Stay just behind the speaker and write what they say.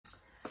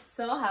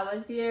So, how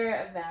was your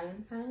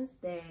Valentine's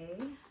Day?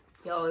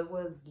 Yo, it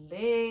was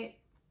lit.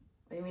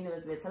 What do you mean it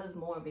was lit? Tell us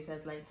more,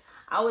 because like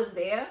I was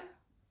there,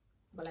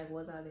 but like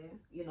was I there?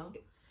 You know?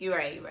 You're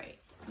right.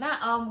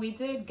 Now, we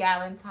did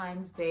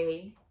Galentine's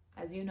Day.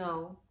 As you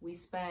know, we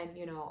spend,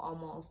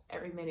 almost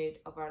every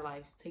minute of our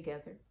lives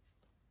together.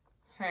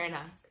 Her and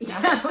I.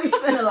 Yeah, we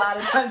spent a lot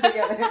of time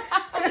together.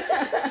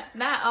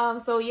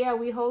 So yeah,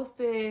 we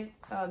hosted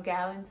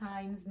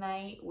Galentine's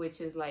Night,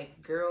 which is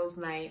like girls'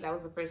 night. That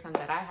was the first time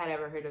that I had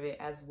ever heard of it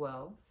as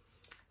well.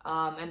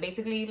 And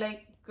basically,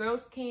 like,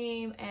 girls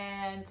came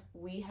and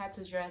we had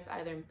to dress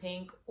either in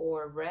pink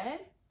or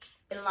red.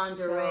 In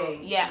lingerie. So,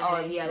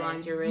 yeah,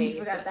 lingerie. You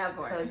forgot that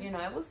part. Because,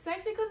 it was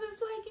sexy because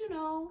it's like,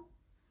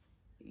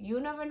 you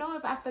never know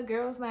if after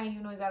girls' night,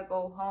 you gotta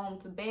go home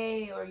to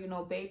Bae, or,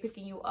 Bae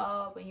picking you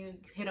up and you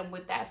hit them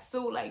with that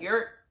suit, like,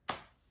 you're...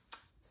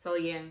 So,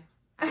 yeah,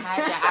 I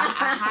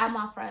had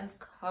my friends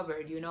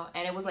covered,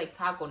 and it was like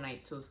taco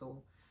night too,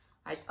 so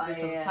I did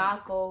some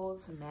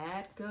tacos,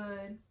 mad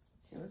good.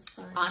 She was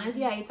fun.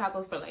 Honestly, I ate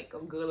tacos for like a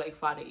good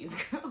 5 days,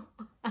 girl.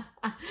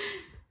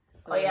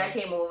 So, I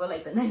came over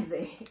like the next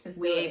day.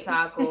 We ate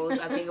tacos.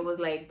 I think it was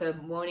like the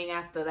morning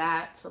after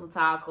that, some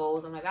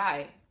tacos. I'm like, all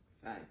right.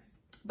 Facts.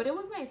 But it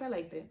was nice. I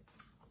liked it.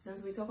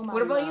 Since we talking about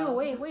what about you?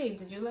 Wait.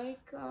 Did you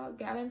like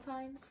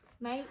Galentine's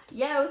night?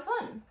 Yeah, it was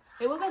fun.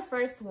 It was our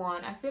first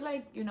one. I feel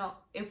like,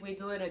 if we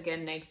do it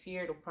again next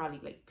year, it'll probably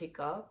like pick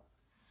up.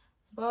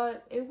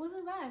 But it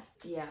wasn't bad.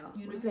 Yeah,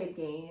 we played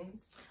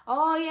games.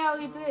 Oh yeah,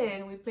 we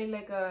did. We played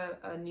like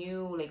a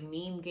new like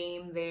meme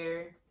game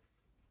there.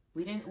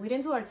 We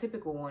didn't do our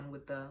typical one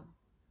with the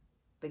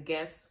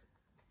guests.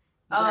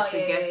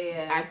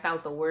 Act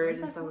out the words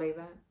and stuff like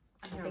that.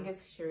 I think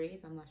it's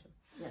charades. I'm not sure.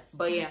 Yes,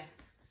 but yeah.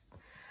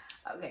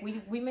 Okay,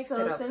 we mixed it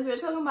up. So since we're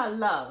talking about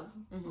love,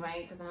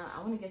 right? Because I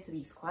want to get to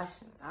these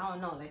questions. I don't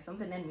know, like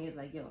something in me is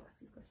like, yo, ask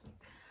these questions.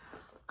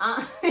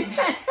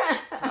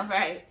 All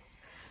right.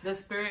 The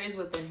spirit is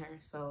within her,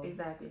 so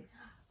exactly.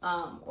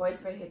 Or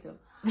it's right here too.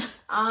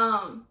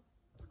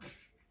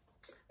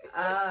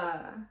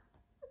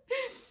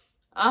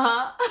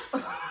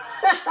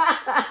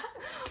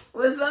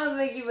 What songs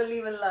make you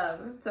believe in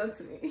love? Talk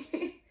to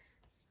me.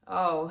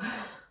 Oh.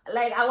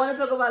 Like, I want to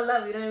talk about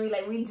love, you know what I mean?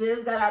 Like, we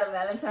just got out of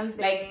Valentine's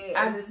Day.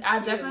 Like, I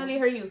definitely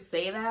heard you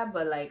say that,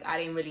 but, like, I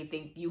didn't really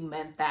think you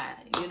meant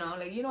that,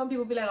 Like, when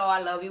people be like, oh,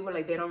 I love you, but,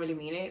 like, they don't really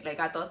mean it.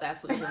 Like, I thought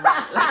that's what you meant.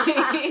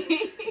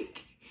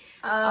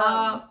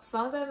 Like,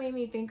 songs that made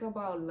me think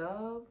about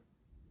love.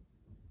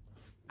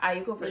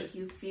 You go first. Make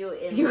you feel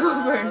in you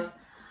love. Go first.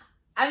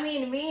 I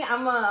mean, me,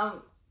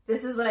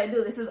 this is what I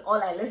do. This is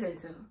all I listen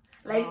to.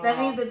 Like,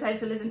 Stephanie's the type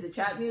to listen to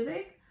trap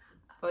music.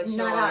 For sure.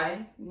 Not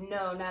I.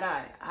 No, not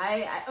I.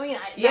 I mean,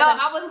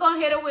 I was gonna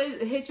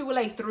hit you with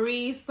like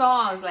 3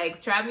 songs,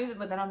 like trap music,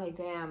 but then I'm like,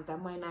 damn, that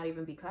might not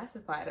even be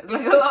classified as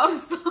like a love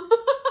song.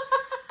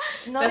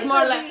 No,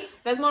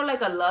 that's more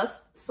like a lust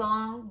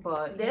song,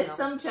 but there's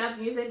some trap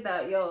music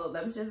that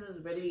them shits is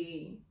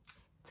really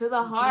to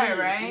the heart, deep,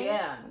 right?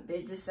 Yeah,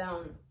 they just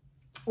sound.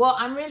 Well,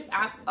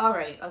 all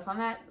right. A song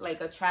that like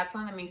a trap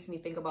song that makes me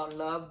think about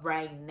love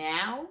right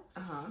now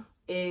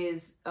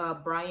is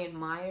Brian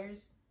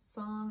Myers'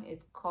 song.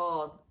 It's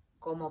called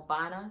Como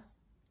Panas,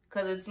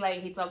 because it's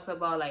like he talks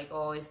about like,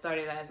 oh, it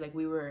started as like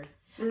we were.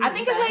 I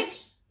think it's like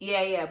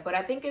yeah, but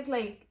I think it's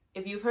like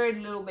if you've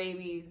heard Lil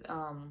Baby's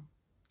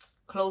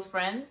Close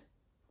Friends,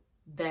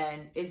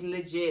 then it's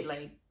legit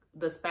like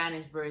the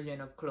Spanish version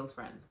of Close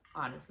Friends,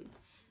 honestly.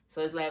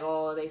 So it's like,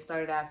 oh, they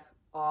started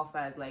off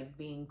as like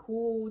being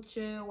cool,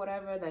 chill,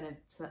 whatever. Then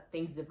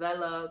things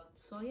develop.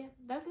 So yeah,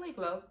 that's like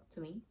love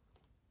to me,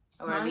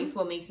 or at least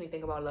what makes me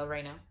think about love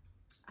right now.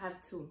 I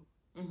have 2.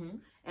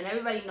 And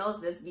everybody knows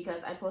this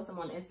because I post them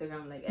on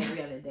Instagram like every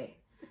other day.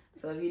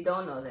 So if you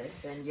don't know this,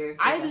 then you're.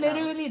 I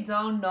literally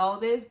don't know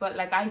this, but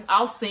like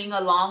I'll sing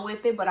along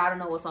with it, but I don't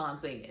know what song I'm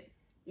singing.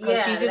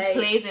 Yeah, she just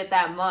plays it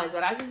that much,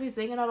 but I just be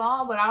singing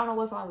along, but I don't know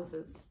what song this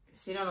is.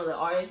 She don't know the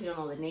artist, she don't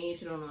know the name,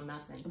 she don't know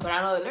nothing. But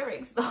I know the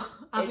lyrics, though.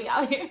 I'll be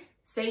out here.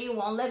 Say You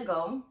Won't Let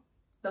Go,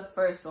 the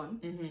first one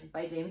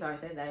by James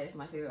Arthur. That is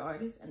my favorite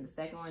artist, and the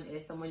second one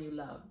is Someone You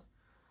Loved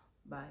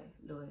by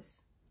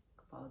Louis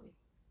Capaldi.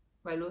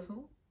 By Louis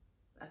who?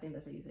 I think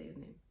that's how you say his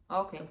name.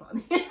 Okay.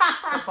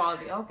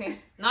 Capaldi. Okay.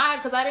 No,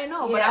 because I didn't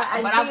know. Yeah,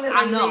 I think that's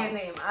how you say his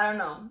name. I don't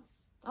know.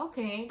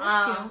 Okay.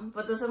 That's cute.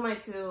 But those are my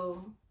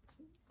 2.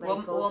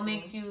 Like, what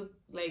makes you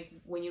like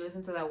when you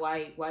listen to that?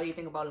 Why do you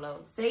think about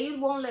love? Say You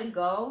Won't Let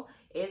Go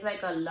is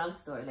like a love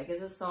story. Like,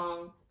 it's a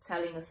song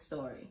telling a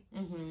story.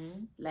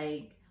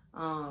 Like,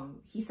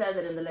 he says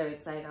it in the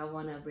lyrics, like, I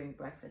want to bring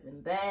breakfast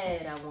in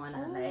bed. I want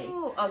to,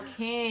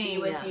 be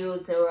with you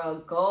till we're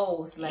a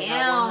ghost. Like,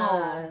 I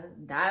want to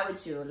die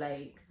with you.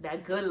 Like,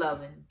 that good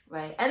loving.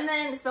 Right. And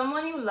then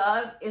Someone You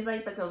Love is,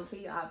 like, the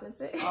complete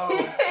opposite.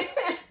 Oh.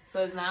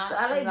 So it's not. So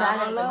I like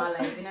balance in my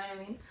life. You know what I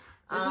mean?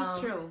 This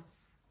is true.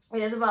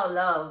 It is about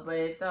love, but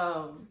it's,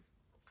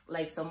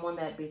 like, someone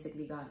that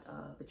basically got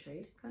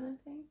betrayed kind of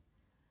thing.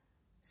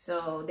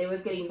 So they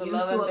was getting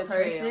used to a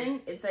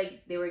person. It's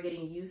like they were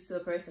getting used to a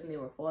person. They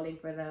were falling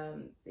for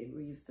them. They were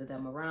used to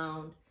them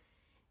around.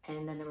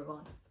 And then they were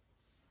gone.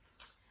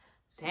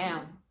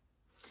 Damn.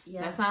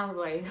 Yeah. That sounds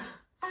like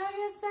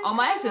All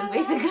My Exes,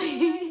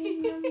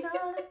 basically.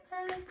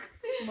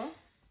 What?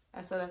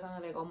 I said that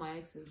sounded like All My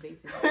Exes,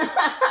 basically.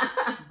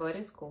 But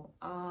it's cool.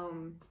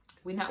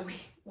 We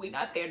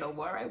not there no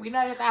more, right? We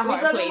not at that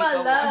hard place. We're talking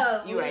about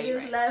love. You're right. We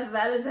just left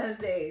Valentine's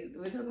Day.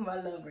 We're talking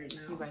about love right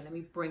now. You're right. Let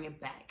me bring it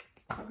back.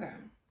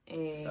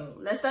 Okay. So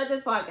let's start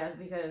this podcast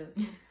because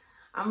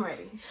I'm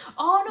ready.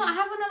 Oh no, I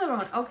have another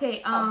one.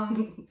 Okay.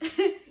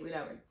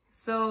 Whatever.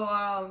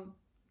 So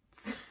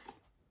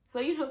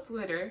you know,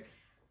 Twitter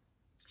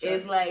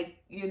is like,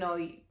 you know,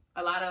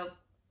 a lot of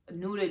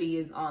nudity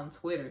is on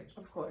Twitter,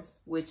 of course,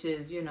 which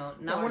is, you know,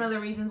 not one of the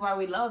reasons why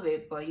we love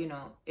it, but you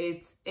know,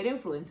 it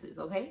influences.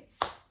 Okay,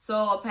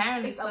 so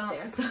apparently some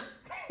girl,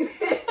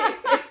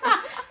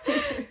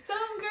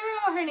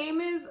 her name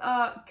is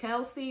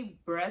Kelsey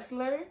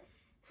Bressler.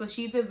 So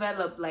she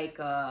developed like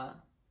a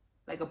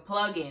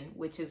plugin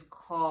which is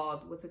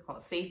called, what's it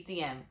called, Safe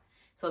DM.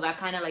 So that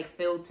kind of like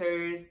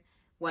filters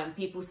when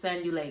people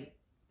send you like,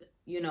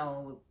 you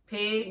know,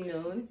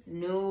 pics,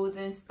 nudes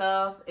and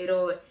stuff.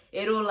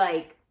 It'll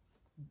like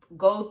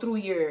go through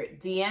your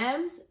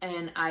DMs,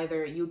 and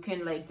either you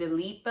can like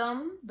delete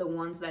them, the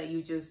ones that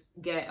you just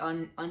get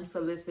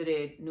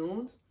unsolicited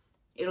nudes.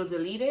 It'll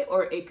delete it,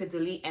 or it could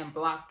delete and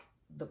block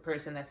the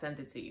person that sent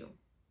it to you.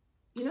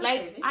 You know,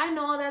 like, crazy. I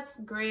know that's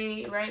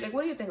great, right? Like,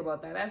 what do you think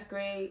about that? That's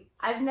great.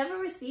 I've never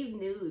received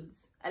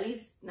nudes, at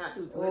least not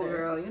through Twitter. Oh,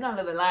 girl, you're not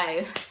living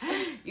life.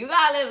 You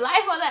gotta live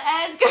life on the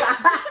edge, girl.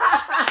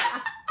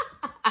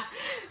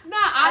 Nah,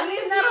 at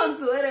least not on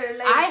Twitter.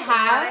 Like, I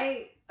have.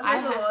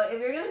 First of all, if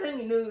you're gonna send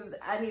me nudes,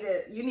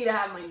 you need to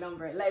have my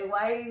number. Like,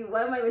 why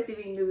am I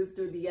receiving nudes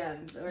through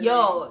DMs?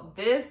 Yo,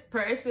 this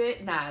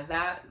person,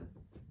 that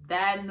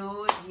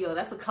nude, yo,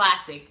 that's a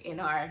classic in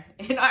our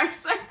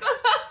circle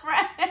of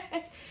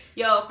friends.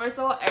 Yo, first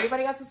of all,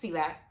 everybody got to see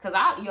that, cause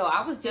I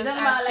was just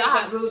about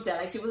like the group chat,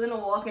 like she wasn't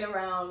walking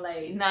around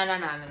like nah.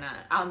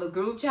 On the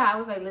group chat, I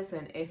was like,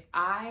 listen, if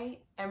I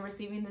am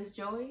receiving this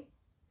joy,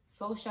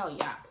 so shall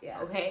ya. Yeah.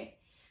 Okay,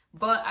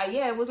 but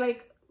yeah, it was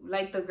like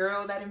the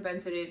girl that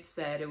invented it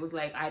said, it was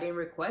like, I didn't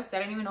request. I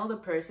didn't even know the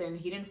person.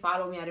 He didn't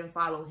follow me. I didn't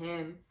follow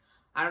him.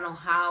 I don't know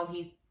how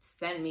he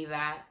sent me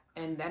that.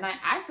 And then I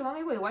asked him, I'm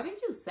like, wait, why did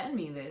you send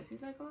me this?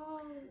 He's like,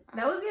 oh.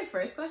 That was your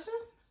first question?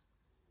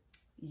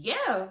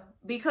 Yeah,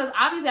 because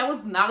obviously I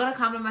was not gonna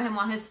compliment him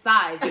on his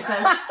size,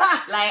 because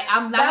like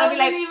I'm not gonna be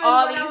like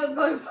all these. I was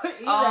going for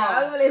either.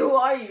 I was like, who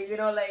are you? You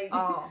know, like.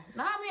 Oh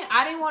no, I mean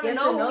I didn't want to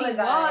know who he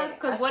was,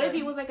 because what if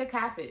he was like a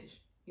catfish?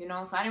 You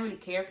know, so I didn't really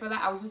care for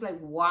that. I was just like,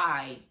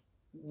 why?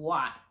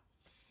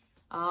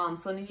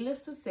 So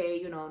needless to say,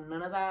 you know,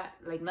 none of that,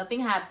 like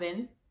nothing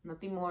happened,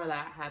 nothing more of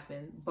that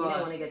happened. But you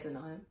didn't want to get to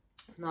know him.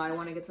 No, I didn't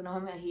want to get to know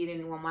him. He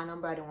didn't want my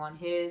number. I didn't want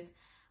his.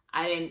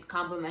 I didn't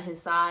compliment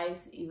his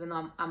size, even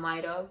though I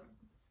might have.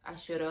 I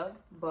should have,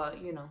 but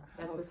you know,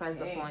 that's besides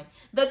the point.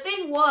 The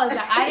thing was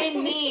that I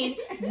didn't need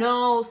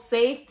no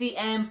Safe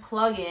DM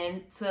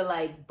plugin to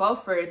like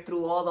buffer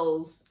through all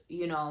those,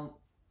 you know,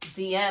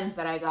 DMs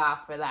that I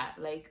got for that.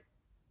 Like,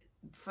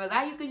 for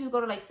that, you could just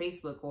go to like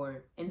Facebook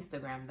or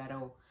Instagram.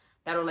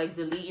 That'll like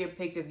delete your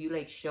picture if you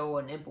like show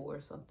a nipple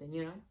or something,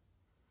 you know?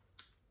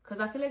 Because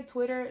I feel like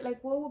Twitter,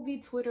 like, what would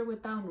be Twitter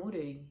without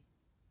nudity?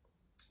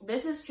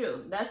 This is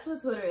true. That's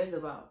what Twitter is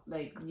about.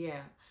 Like,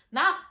 yeah,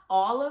 not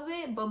all of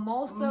it, but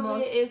most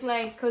of it is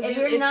like, because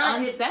it's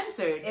not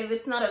uncensored. If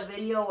it's not a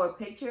video or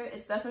picture,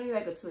 it's definitely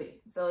like a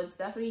tweet. So it's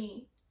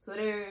definitely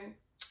Twitter.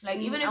 Like,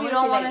 even if you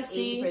don't want to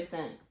see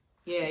 80%.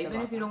 Yeah,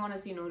 even if you don't want to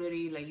see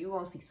nudity, like, you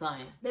gonna see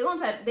something. They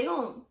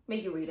gonna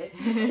make you read it.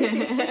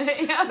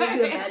 Yeah, make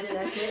you imagine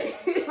that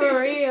shit. For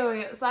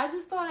real. So I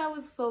just thought that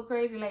was so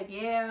crazy. Like,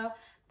 yeah,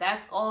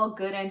 that's all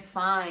good and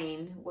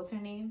fine. What's her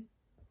name?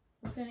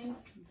 Damn,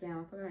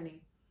 I forgot her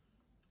name.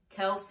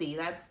 Kelsey,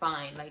 that's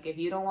fine. Like, if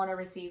you don't want to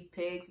receive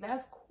pics,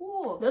 that's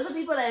cool. Those are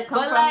people that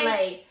come from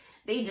like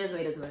they just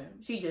made a Twitter.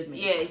 She just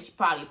made it. Yeah, she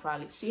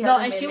probably. She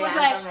hasn't been there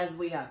as long as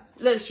we have.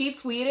 Look, she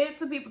tweeted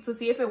to people to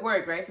see if it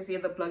worked, right? To see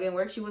if the plugin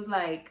worked. She was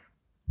like,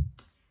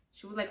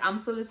 I'm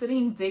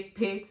soliciting dick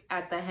pics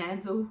at the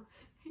handle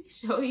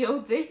show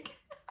your dick.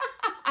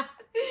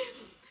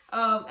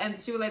 And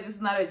she was like, this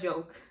is not a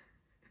joke.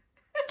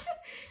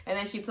 And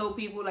then she told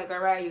people like, all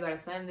right, you gotta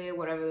send it,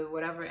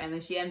 whatever. And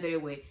then she ended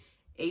it with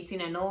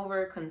 18 and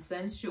over,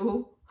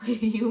 consensual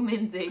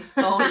human dicks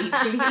only,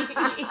 please.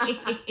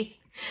 It's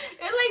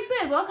like,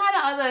 sis, what kind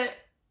of other,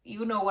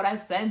 you know what I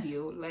send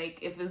you? Like,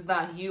 if it's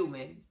not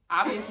human.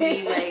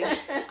 Obviously, like,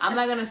 I'm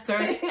not gonna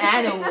search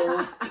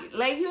animal.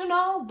 Like, you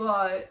know,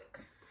 but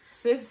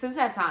sis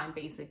had time,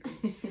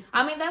 basically.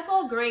 I mean, that's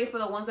all great for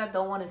the ones that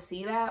don't want to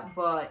see that,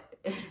 but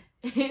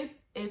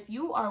if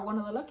you are one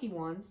of the lucky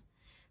ones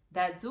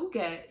that do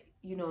get,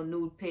 you know,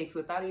 nude pics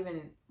without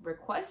even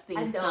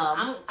requesting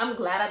some. I'm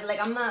glad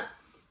I'm not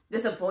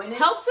disappointed.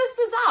 Help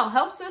sisters out.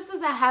 Help sisters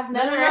that have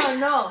never.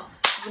 No.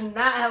 Do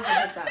not help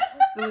us this time.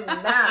 Do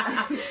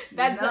not.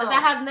 That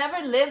have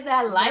never lived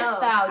that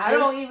lifestyle. No, I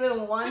don't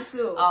even want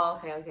to. Oh,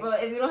 okay.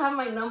 But if you don't have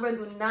my number,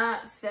 do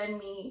not send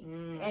me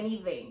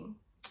anything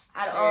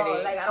at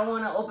all. Like, I don't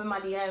want to open my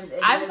DMs.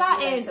 I've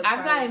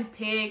gotten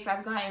pics,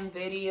 I've gotten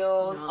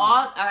videos.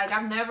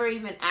 I've never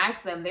even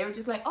asked them. They were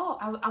just like, oh,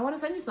 I want to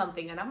send you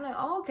something, and I'm like,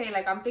 oh, okay.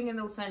 Like, I'm thinking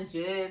they'll send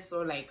gifs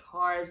or like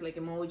hearts, like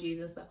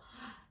emojis and stuff.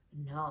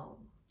 No,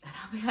 and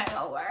I'll be like,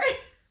 oh, word.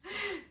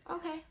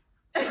 Okay.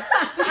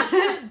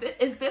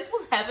 Is this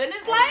what heaven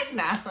is like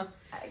now?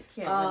 I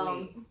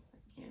can't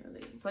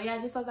relate. So yeah, I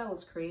just thought that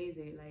was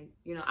crazy. Like,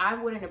 you know, I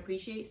wouldn't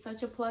appreciate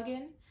such a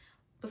plug-in,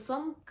 but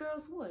some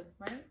girls would,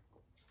 right?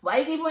 Why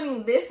you keep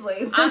pointing this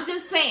way? I'm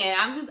just saying,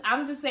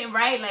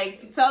 right?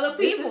 Like, tell the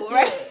people,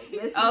 right?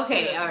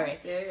 Okay, true. All right.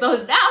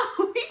 So now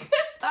we can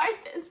start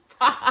this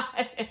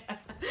pod.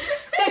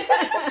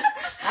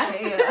 I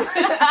hate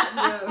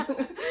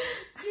it.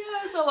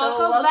 Yeah, so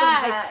welcome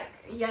back.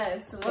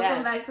 Yes,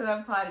 welcome back to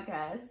our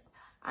podcast.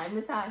 I'm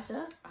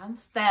Natasha. I'm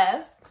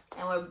Steph.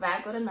 And we're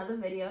back with another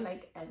video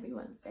like every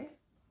Wednesday.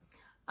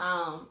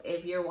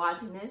 If you're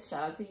watching this,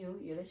 shout out to you.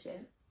 You're the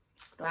shit.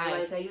 Don't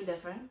nobody tell you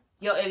different.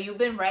 Yo, if you've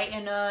been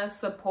writing us,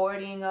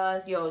 supporting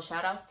us, yo,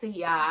 shout outs to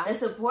y'all. The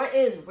support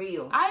is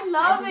real. I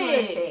love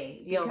it.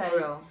 Say, yo, for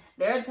real.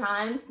 There are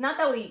times, not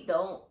that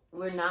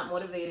we're not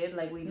motivated,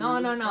 like we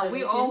No.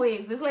 We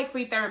always, this is like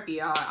free therapy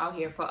out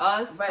here for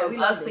us. Right, we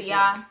love this shit.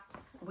 Y'all.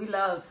 We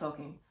love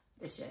talking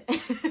this shit.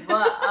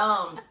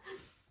 But,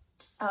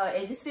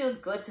 it just feels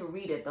good to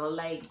read it though,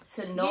 like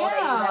to know that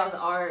you guys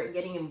are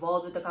getting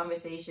involved with the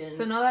conversations.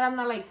 To know that I'm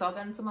not like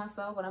talking to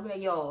myself, and I'm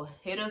like, yo,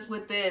 hit us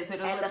with this,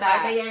 hit us with that. And the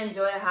fact that you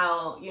enjoy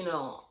how, you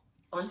know,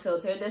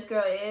 unfiltered this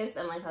girl is,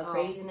 and like her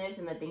craziness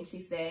and the things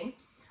she's saying,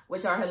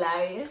 which are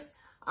hilarious.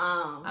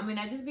 I mean,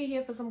 I just be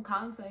here for some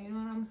content, you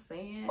know what I'm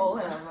saying? Oh,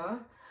 whatever.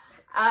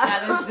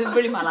 This is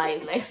really my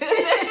life. Like,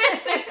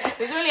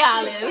 this is really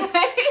how I live.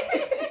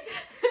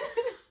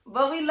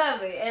 But we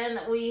love it,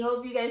 and we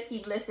hope you guys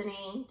keep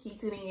listening, keep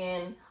tuning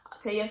in.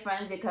 Tell your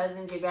friends, your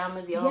cousins, your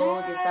grandmas, your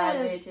hoes, your side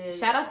bitches.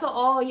 Shout outs to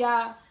all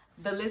y'all,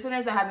 the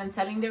listeners that have been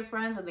telling their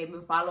friends, and they've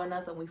been following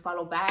us, and we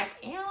follow back.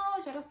 And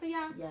shout outs to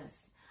y'all.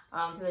 Yes.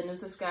 To the new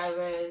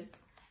subscribers.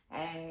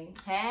 Hey.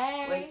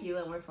 We're cute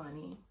and we're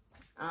funny.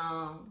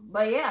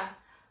 But yeah.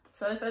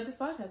 So let's start this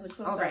podcast. What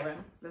you want to start with?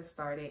 Let's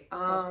start it.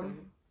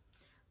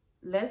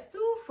 Let's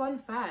do fun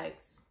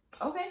facts.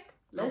 Okay.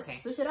 Let's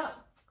switch it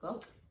up. Go.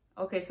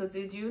 Okay, so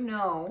did you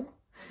know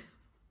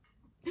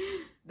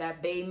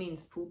that bae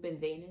means poop in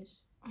Danish?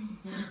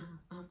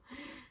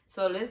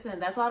 So listen,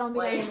 that's why I don't be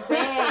like,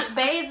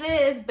 bae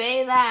this,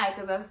 bae that,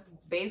 because that's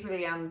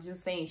basically, I'm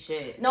just saying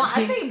shit. No,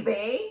 I say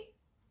bae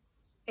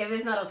if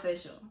it's not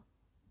official.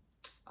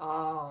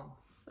 Oh.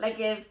 Like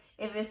if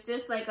it's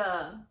just like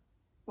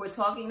we're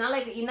talking, not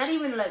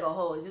even like a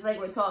hoe, just like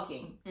we're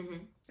talking.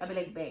 I'd be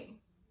like bae.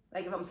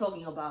 Like if I'm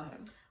talking about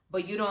him.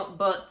 But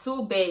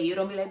to bae, you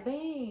don't be like,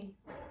 bae.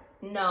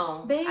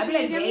 No. Baby, I be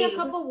like, give me a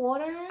cup of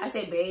water. I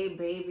say babe,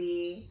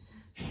 baby,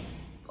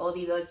 all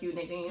these other cute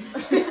nicknames.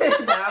 I'm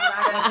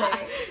not gonna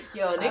say.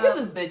 Yo, niggas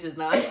is bitches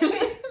now.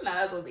 Nah,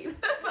 that's what me. I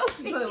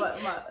didn't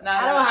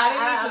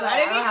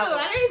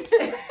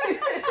mean to.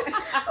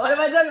 What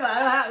am I talking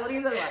about? What are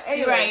you talking about?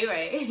 Anyway, you're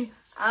right.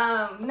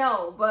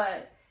 No,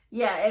 but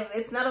yeah, if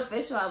it's not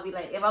official, I'll be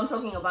like, if I'm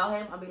talking about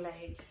him, I'll be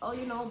like, oh,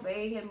 you know,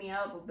 bae hit me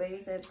up, or bae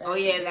said that. Oh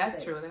yeah,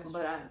 that's true.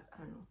 But I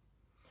don't know.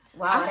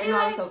 Wow, I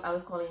didn't know I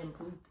was calling him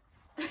poop.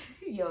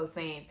 Yo,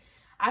 same.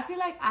 I feel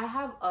like I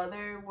have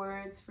other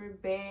words for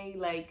bae,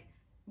 like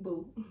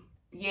boo.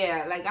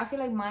 Yeah, like I feel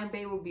like my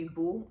bae will be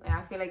boo, and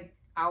I feel like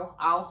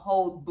I'll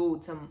hold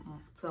boo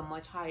to a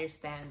much higher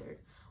standard,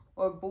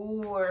 or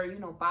boo, or you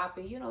know,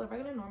 papi, you know, the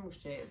regular normal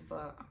shit.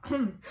 But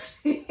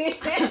you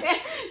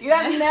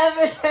have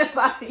never said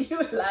papi. You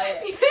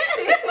liar.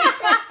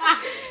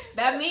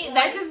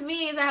 That just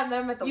means I have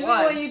never met the one. You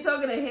mean when you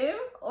talking to him,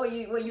 or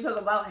when you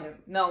talk about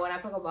him? No, when I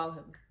talk about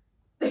him.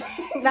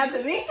 Not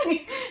to me.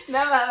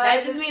 Never.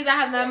 That just means I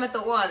have never met the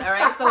one. All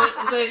right. So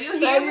if you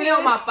hear me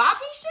on my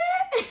papi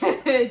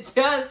shit,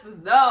 just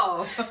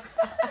know.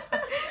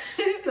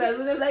 So as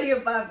soon as I hear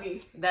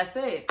papi, that's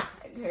it.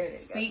 I heard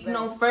it. Seek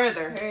no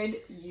further. Heard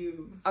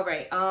you. All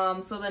right.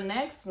 So the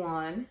next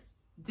one.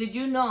 Did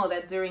you know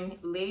that during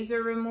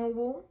laser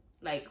removal,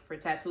 like for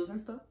tattoos and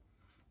stuff,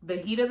 the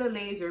heat of the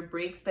laser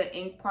breaks the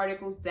ink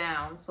particles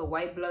down so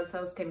white blood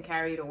cells can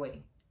carry it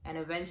away, and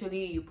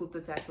eventually you put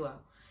the tattoo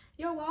out.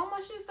 Yo, why all my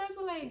shit starts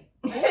with like...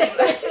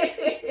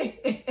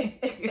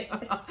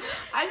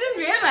 I just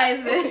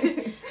realized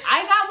it.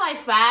 I got my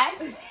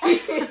facts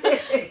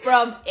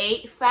from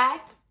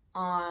 8Fact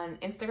on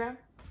Instagram.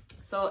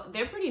 So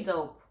they're pretty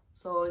dope.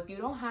 So if you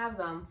don't have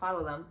them,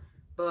 follow them.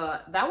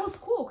 But that was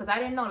cool because I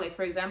didn't know. Like,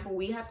 for example,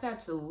 we have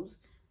tattoos.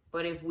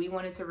 But if we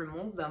wanted to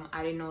remove them,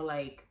 I didn't know,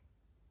 like,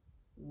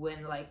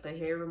 when, like, the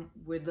hair...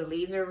 with the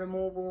laser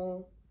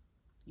removal,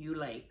 you,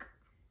 like...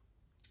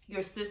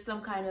 your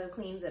system kind of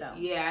cleans it out.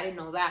 Yeah, I didn't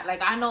know that.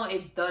 Like, I know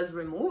it does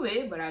remove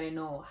it, but I didn't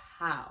know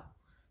how.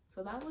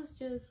 So that was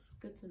just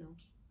good to know.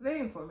 Very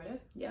informative.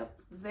 Yep.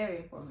 Very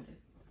informative.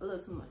 A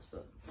little too much,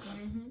 but.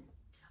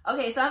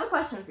 Okay, so I have a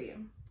question for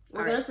you.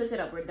 We're gonna switch it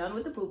up. We're done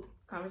with the poop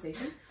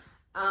conversation.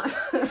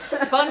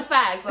 Fun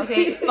facts,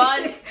 okay?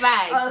 Fun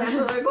facts. Oh, that's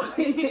what we're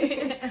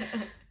going.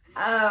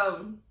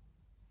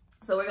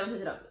 So we're gonna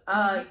switch it up.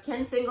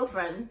 Can single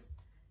friends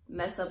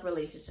mess up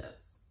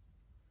relationships?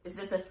 Is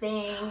this a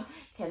thing?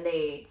 Can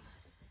they?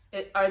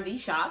 Are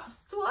these shots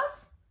to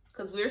us?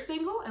 Because we're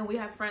single and we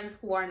have friends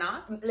who are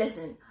not.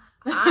 Listen,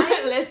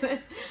 I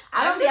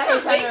don't think I can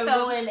try to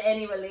ruin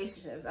any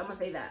relationships. I'm gonna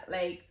say that.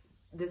 Like,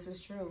 this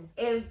is true.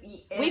 If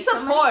we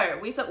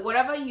support,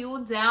 whatever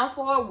you down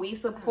for, we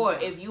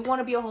support. If you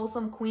want to be a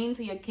wholesome queen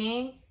to your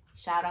king,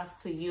 shout outs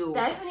to you.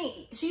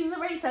 Stephanie, she's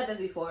already said this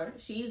before.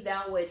 She's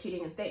down with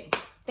cheating and staying.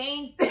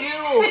 Thank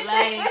you.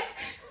 Like,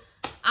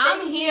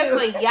 I'm here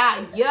for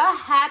your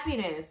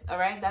happiness. All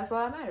right, that's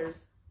all that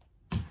matters.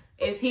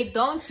 If he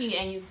don't cheat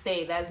and you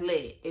stay, that's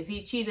lit. If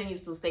he cheats and you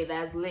still stay,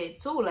 that's lit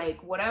too.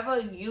 Like, whatever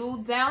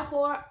you down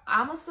for,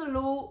 I'ma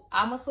salute,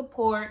 I'ma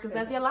support, because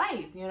that's your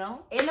life, you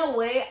know? In a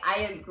way,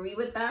 I agree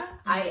with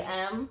that. I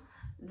am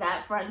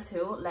that friend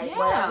too. Like,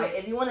 whatever,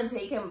 if you want to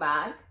take him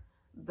back,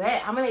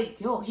 bet. I'm like,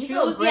 yo, he's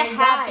a great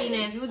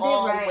happiness. You did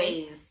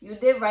right. You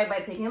did right by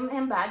taking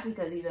him back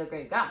because he's a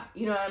great guy.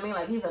 You know what I mean?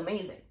 Like, he's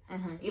amazing.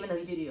 Even though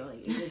he cheated you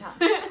like 18 times.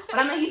 But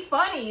I'm like, he's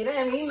funny. You know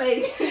what I mean?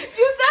 Like, you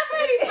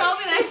definitely told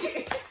me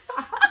that.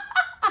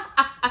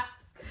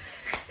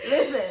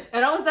 Listen,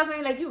 and I was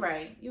definitely like, you're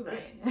right.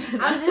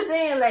 I'm just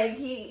saying, like,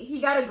 he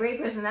got a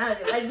great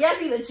personality. Like, yes,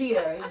 he's a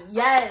cheater.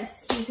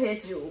 Yes, he's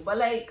hit you. But,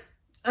 like,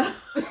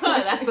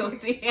 that's so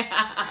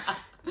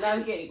No,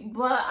 I'm kidding.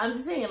 But I'm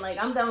just saying, like,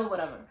 I'm done with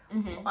whatever.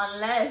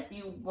 Unless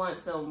you want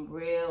some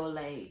real,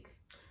 like,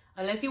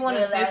 unless you want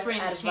a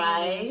different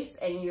advice,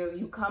 and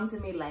you come to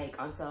me like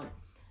on some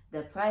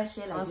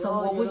depression, like,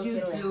 so what would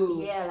you do?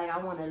 Like, yeah, like, I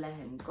want to let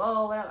him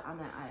go, whatever. I'm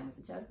like, I'm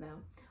Mr. Chess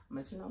now. I'm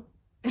gonna let you know.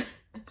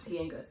 He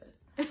ain't good, sis.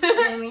 You know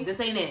what I mean? This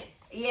ain't it.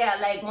 Yeah,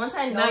 like, once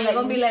I know, now you're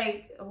gonna be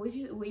like, what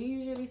you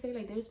usually say,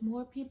 like, there's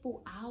more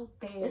people out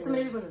there. There's too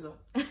many people in this world.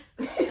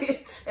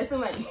 There's too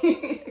many.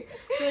 Too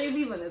many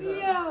people in this world.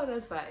 Yeah,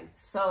 that's fine.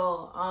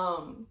 So,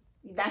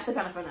 that's the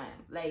kind of friend I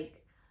am.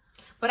 Like,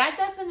 but I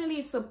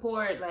definitely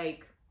support,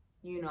 like,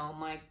 you know,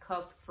 my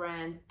cuffed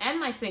friends and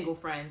my single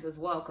friends as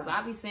well. Because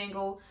I be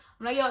single.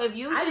 I'm like, yo, if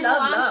you single,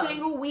 I'm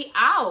single, we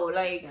out.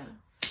 Like,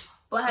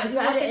 but have you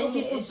had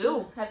any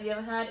issues? Have you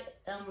ever had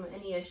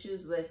any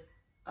issues with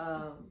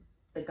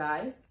the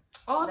guys?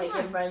 All the time.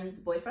 Like your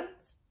friends'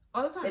 boyfriends?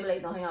 All the time. They be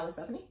like, don't hang out with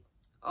Stephanie?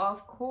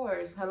 Of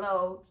course.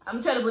 Hello.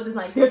 I'm trying to put this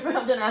like different.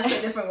 I'm trying to ask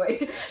it different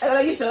ways. I'm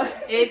like, you sure?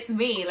 It's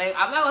me. Like,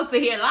 I'm not gonna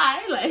sit here and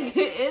lie. Like,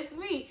 it's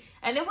me.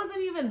 And it wasn't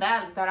even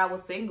that I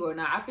was single or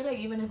not. I feel like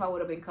even if I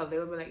would have been cuffed, they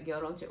would be like,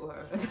 yo, don't chill with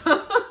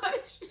her.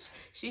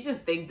 She just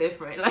think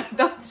different. Like,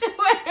 don't chill with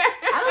her.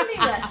 I don't think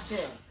that's true.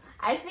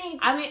 I mean,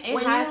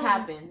 it has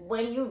happened.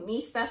 When you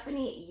meet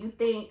Stephanie, you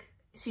think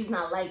she's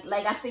not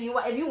like after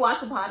if you watch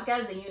the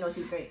podcast, then you know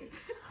she's crazy.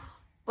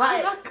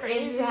 But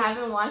if you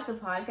haven't watched the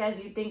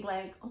podcast, you think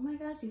like, oh my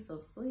gosh, she's so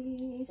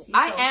sweet. She's so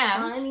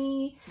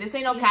funny. This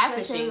ain't no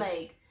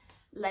catfishing.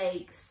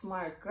 Like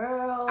smart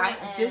girl.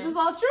 This is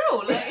all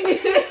true. Like, she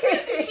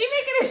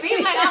making it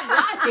seem like I'm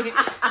lying.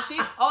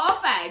 She's all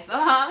facts.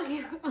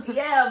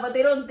 Yeah, but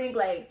they don't think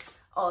like,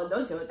 oh,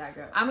 don't chill with that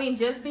girl. I mean,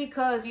 just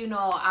because, you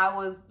know, I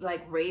was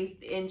like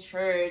raised in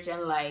church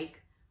and like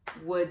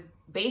would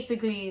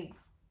basically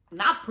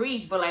not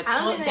preach, but like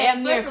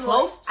damn near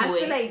close to it. I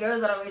feel like girls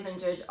that are raised in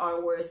church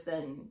are worse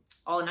than.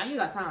 Oh, now you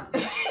got time.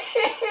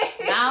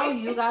 Now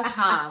you got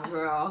time,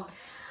 girl.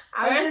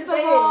 First of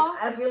all,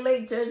 I feel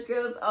like church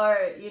girls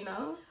are, you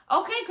know.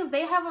 Okay, because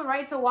they have a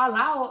right to wild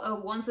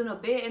out once in a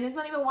bit, and it's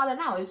not even wilding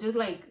out. It's just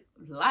like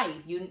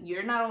life.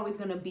 You're not always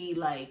gonna be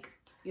like,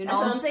 you know.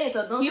 That's what I'm saying.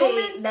 So don't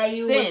say that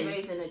you was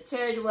raised in the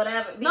church,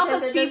 whatever. No,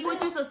 because people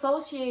just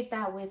associate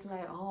that with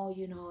like, oh,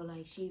 you know,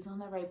 like she's on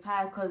the right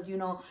path because, you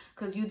know,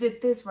 because you did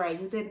this right,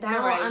 you did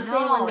that right. I'm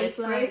saying when they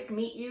first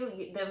meet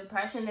you, the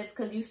impression is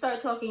because you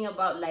start talking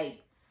about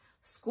like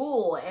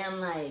school and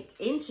like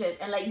interest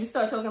and like you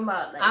start talking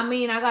about like, I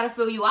mean, I gotta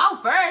fill you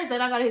out first, then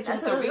I gotta hit you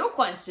with the real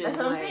question. That's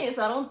what I'm saying.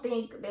 So I don't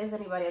think there's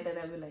anybody out there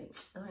that be like,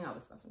 don't hang out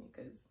with Stephanie,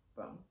 because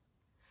bro,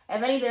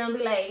 if anything, they'll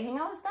be like, hang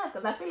out with Steph,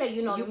 because I feel like,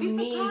 you know, you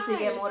need to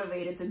get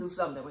motivated to do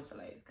something with your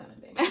life, kind of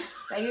thing.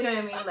 Like, you know what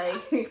I mean?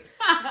 Like,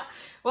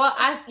 well,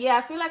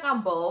 I feel like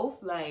I'm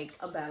both, like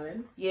a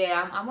balance.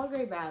 Yeah, I'm a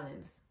great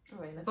balance.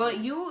 All right, but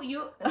you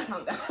let's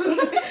calm down. But I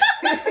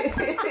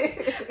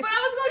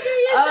was gonna give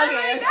you a shot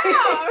right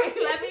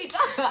now. Let me go.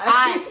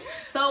 Alright.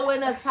 So with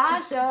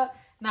Natasha,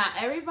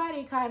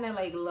 everybody kind of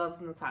like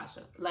loves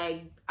Natasha.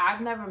 Like,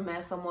 I've never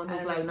met someone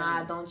who's like,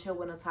 nah, don't chill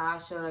with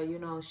Natasha. You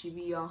know, she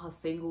be on her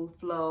single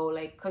flow,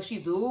 like, cause she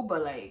do,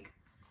 but like,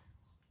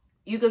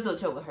 You can still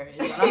chill with her.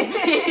 You know what I'm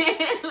saying?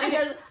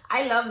 Because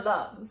I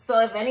love. So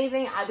if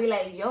anything, I'd be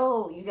like,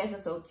 yo, you guys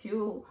are so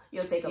cute.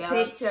 You'll take a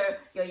picture.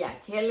 Yo, yeah,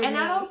 killing And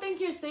me. I don't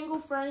think your single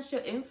friends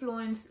should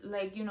influence,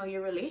 like, you know,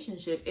 your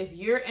relationship. If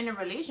you're in a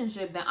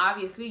relationship, then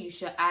obviously you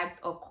should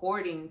act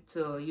according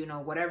to, you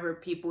know, whatever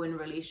people in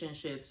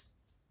relationships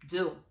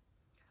do.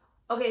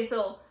 Okay,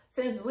 so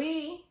since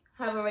we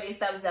have already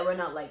established that we're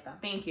not like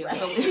that. Thank you.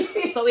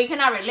 Right? So we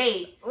cannot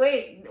relate.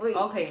 Wait.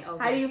 Okay.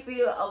 How do you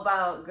feel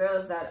about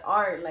girls that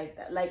are like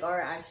that? Like,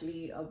 are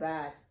actually a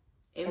bad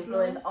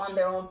influence on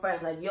their own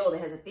friends? Like, yo,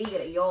 there's a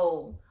tigre,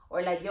 yo.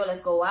 Or like, yo,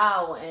 let's go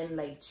out and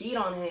like cheat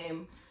on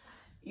him.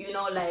 You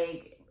know,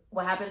 like,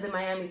 what happens in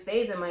Miami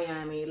stays in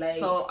Miami. Like,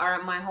 so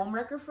are my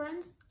homewrecker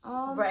friends?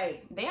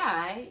 Right. They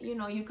you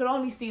know, you could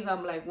only see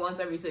them like once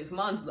every 6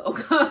 months though,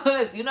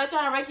 because you're not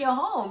trying to wreck your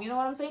home, you know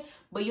what I'm saying?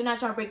 But you're not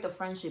trying to break the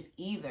friendship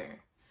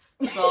either.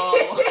 So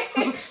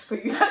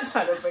but you're not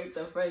trying to break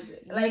the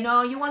friendship. Like, you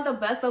know, you want the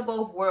best of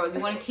both worlds.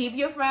 You want to keep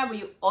your friend, but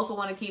you also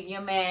want to keep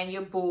your man,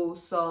 your boo.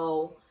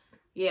 So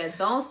yeah,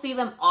 don't see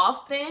them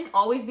often.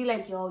 Always be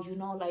like, yo, you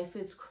know, life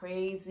is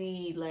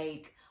crazy,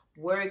 like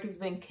work has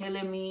been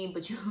killing me,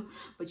 but you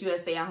gotta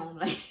stay at home,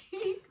 like.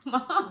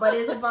 Mom. But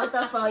is it fucked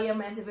up for your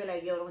man to be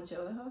like, yo, don't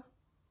chill with her?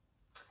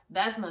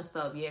 That's messed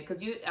up, yeah.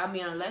 Cause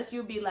unless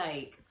you be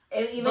like,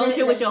 even don't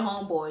chill with your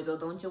homeboys or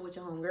don't chill with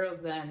your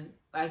homegirls, then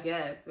I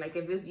guess like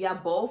if it's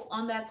both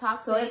on that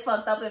toxic. So it's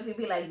fucked up if you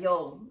be like,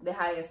 yo, the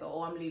highest,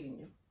 so I'm leaving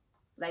you.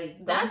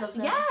 Like that's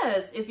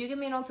yes. If you give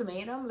me an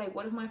ultimatum, like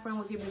what if my friend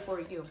was here before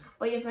you?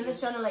 But your friend is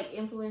trying to like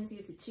influence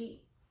you to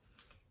cheat.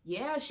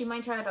 Yeah, she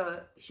might try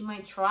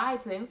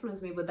to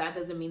influence me, but that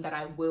doesn't mean that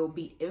I will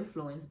be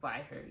influenced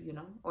by her, you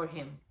know, or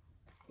him.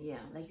 Yeah,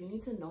 like you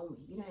need to know me.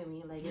 You know what I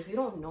mean? Like if you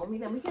don't know me,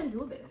 then we can't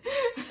do this.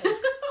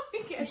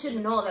 Like, you should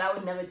know that I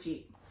would never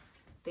cheat.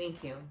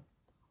 Thank you.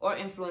 Or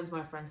influence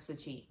my friends to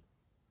cheat.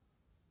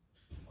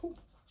 Cool.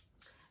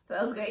 So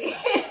that was great.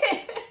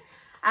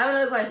 I have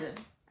another question.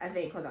 I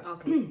think. Hold on.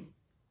 Okay.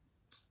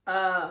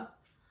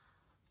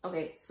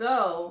 Okay.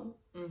 So.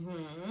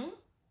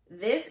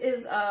 This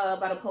is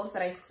about a post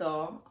that I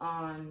saw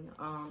on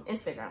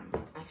Instagram.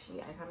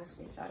 Actually, I kind of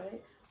screenshotted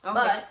it. Okay.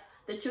 But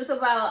the truth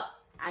about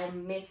I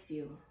miss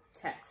you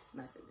text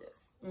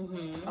messages.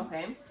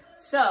 Okay.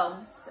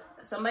 So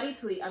somebody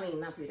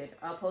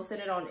posted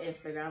it on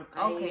Instagram.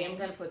 Okay. I'm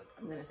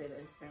gonna say the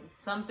Instagram.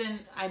 Something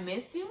I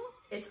missed you.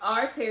 It's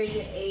R.H.Sin.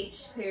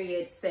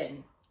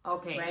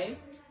 Okay. Right.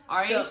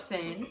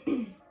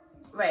 R.H.Sin.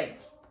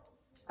 Right.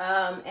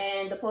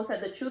 And the post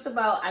said the truth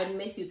about I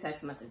miss you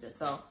text messages.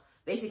 So.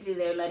 Basically,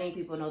 they're letting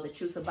people know the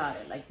truth about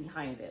it, like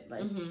behind it.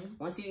 Like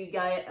once you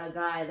got a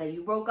guy that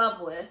you broke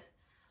up with,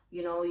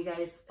 you know, you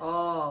guys.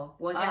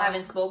 Once you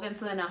haven't spoken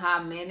to in a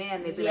hot minute,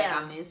 and they be like,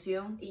 "I miss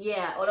you."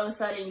 Yeah, all of a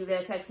sudden you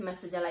get a text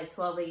message at like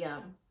 12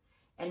 a.m.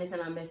 and it's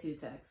an "I miss you"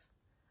 text.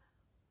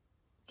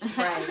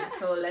 Right.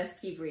 So let's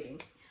keep reading.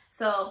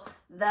 So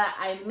the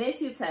 "I miss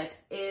you"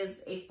 text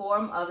is a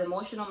form of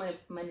emotional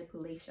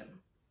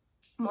manipulation.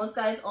 Most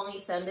guys only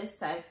send this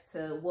text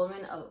to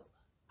women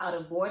out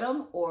of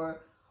boredom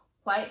or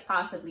quite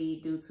possibly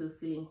due to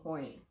feeling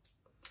horny.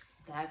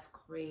 That's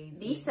crazy.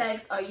 These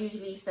texts are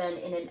usually sent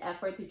in an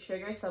effort to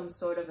trigger some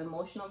sort of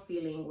emotional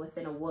feeling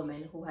within a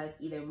woman who has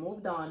either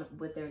moved on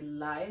with their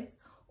lives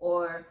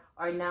or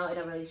are now in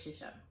a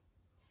relationship.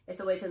 It's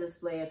a way to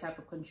display a type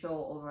of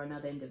control over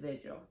another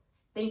individual.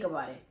 Think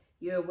about it.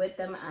 You're with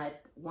them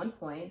at one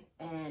point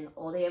and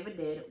all they ever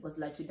did was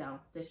let you down,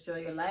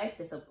 destroy your life,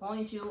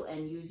 disappoint you,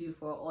 and use you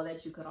for all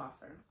that you could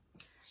offer.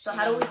 So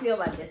how do we feel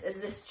about this?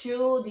 Is this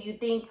true? Do you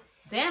think...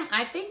 Damn,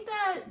 I think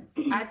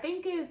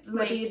it. Like,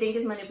 but do you think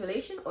it's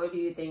manipulation or do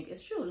you think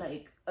it's true?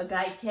 Like a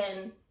guy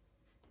can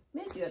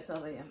miss you at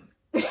 12 a.m.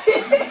 He's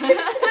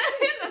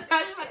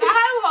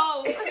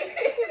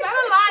not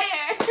a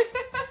liar.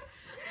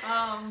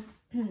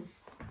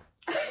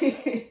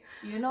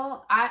 You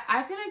know,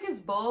 I feel like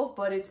it's both,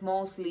 but it's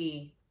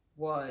mostly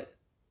what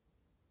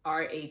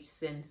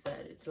R.H.Sin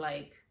said. It's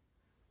like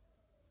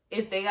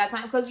if they got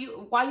time, because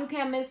why you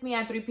can't miss me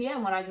at 3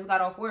 p.m. when I just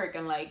got off work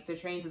and like the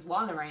trains is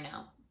walling right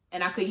now.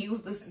 And I could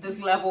use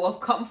this level of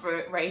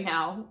comfort right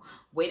now,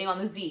 waiting on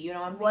this D. You know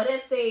what I'm saying? What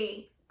if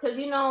because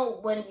you know,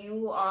 when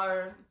you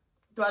are,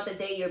 throughout the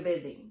day, you're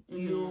busy.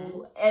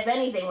 You, if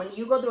anything, when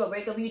you go through a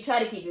breakup, you try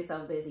to keep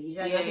yourself busy. You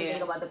try not to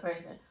think about the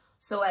person.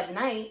 So at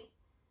night,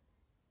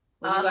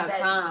 when you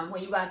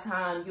got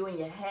time, you in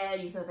your head,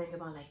 you start thinking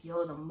about like,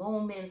 yo, the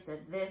moments,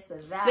 this,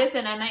 that.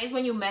 Listen, at night is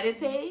when you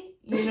meditate,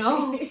 you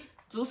know?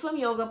 Do some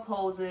yoga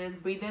poses,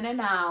 breathe in and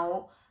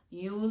out.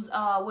 Use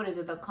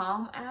the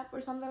Calm app or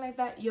something like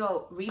that.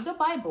 Yo, read the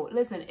Bible.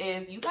 Listen,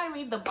 if you gotta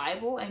read the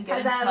Bible and get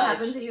in touch. Has that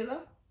happened to you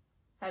though?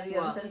 Have you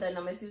ever sent a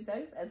 "I miss you"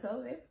 text at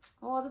 12 a.m.?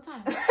 All the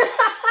time.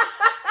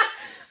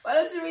 Why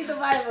don't you read the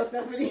Bible,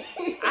 Stephanie?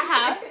 I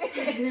have.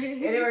 It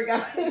didn't work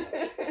out.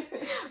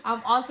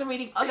 I'm on to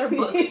reading other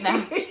books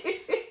now.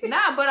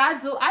 Nah, but I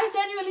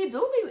genuinely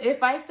do.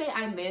 If I say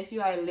I miss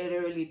you, I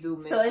literally do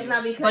miss you. So it's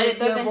not because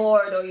you're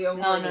bored or you're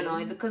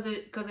No, because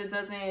it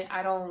doesn't.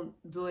 I don't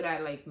do it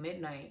at like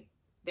midnight.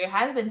 There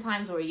has been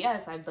times where,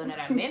 yes, I've done it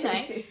at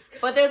midnight.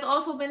 But there's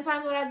also been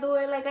times where I do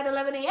it like at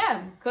 11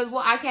 a.m. Because,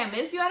 well, I can't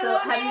miss you at 11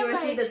 a.m. So have you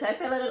received the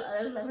text at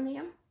 11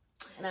 a.m.?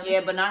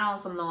 Yeah, but not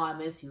on some no, I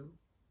miss you.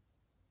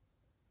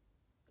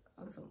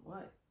 On some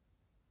what?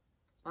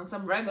 On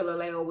some regular,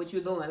 like, oh, what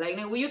you doing? Like,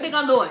 what you think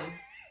I'm doing?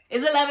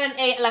 It's 11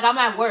 a.m. Like, I'm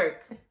at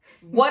work.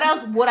 What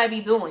else would I be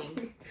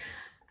doing?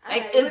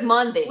 Like, it's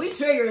Monday. We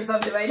triggering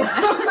something right now.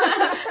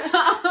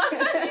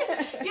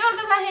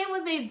 Because I hate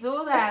when they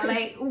do that.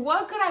 Like,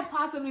 what could I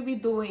possibly be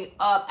doing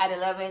up at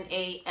 11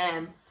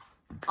 a.m.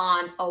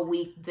 on a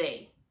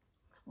weekday?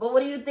 But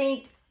what do you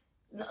think?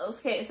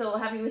 Okay, so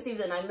have you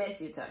received an I miss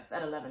you text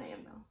at 11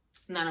 a.m.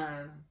 though?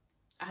 No.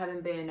 I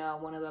haven't been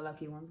one of the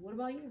lucky ones. What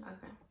about you?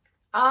 Okay.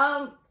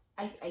 I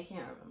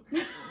can't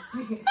remember.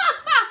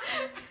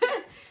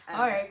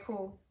 All right,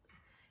 cool.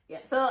 Yeah.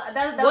 So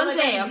that one was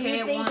day. Do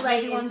you think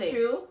like it's day.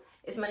 true?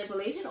 It's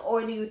manipulation,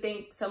 or do you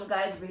think some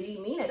guys really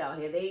mean it out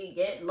here? They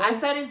get low. I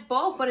said it's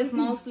both, but it's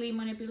mostly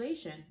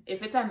manipulation.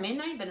 If it's at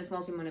midnight, then it's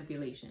mostly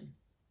manipulation.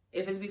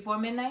 If it's before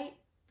midnight,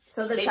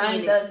 so the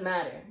time does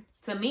matter.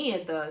 To me,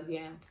 it does.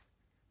 Yeah.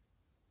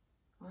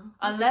 Well,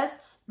 unless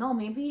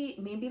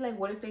maybe like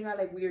what if they got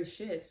like weird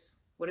shifts?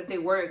 What if they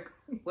work?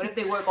 What if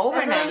they work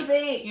overnight? That's what I'm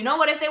saying. You know,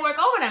 what if they work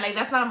overnight? Like,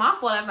 that's not my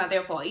fault. That's not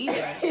their fault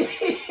either.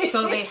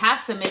 So they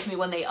have to miss me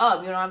when they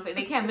up. You know what I'm saying?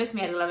 They can't miss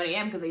me at 11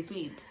 a.m. because they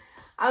sleep.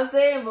 I'm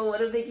saying, but what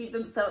if they keep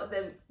themselves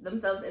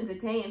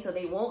entertained so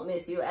they won't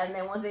miss you, and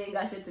then once they ain't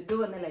got shit to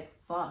do, and they're like,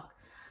 "Fuck,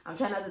 I'm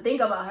trying not to think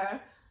about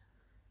her."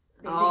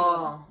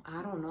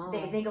 I don't know.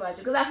 They think about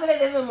you because I feel like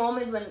there's been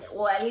moments when,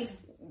 well, at least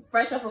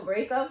fresh off a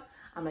breakup,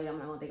 I'm like, I'm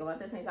not gonna think about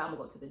this nigga. I'm gonna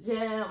go to the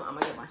gym. I'm gonna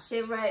get my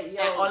shit right.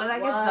 Yo, and all of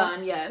that gets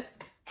done. Yes.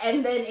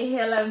 And then it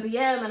hit 11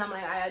 p.m. and I'm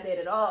like, I did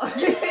it all. Yo, for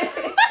real.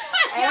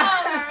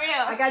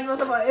 I got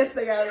myself on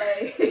Instagram,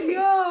 like,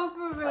 yo,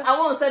 for real. I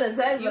won't send a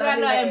text. You got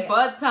nothing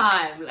but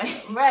time,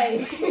 like,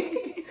 right.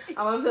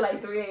 I'm up to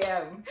like 3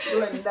 a.m.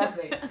 doing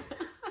nothing.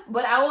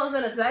 But I won't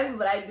send a text.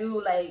 But I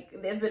do, like,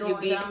 there's been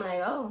moments where I'm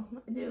like, oh,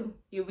 I do.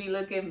 You be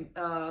looking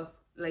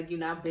like you're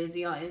not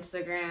busy on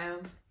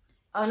Instagram.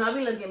 Oh no, I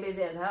be looking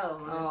busy as hell.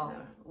 Oh,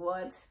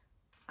 what?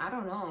 I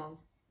don't know.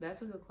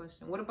 That's a good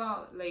question. What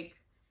about like?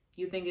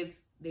 You think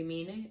they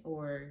mean it,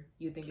 or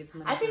you think it's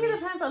I think it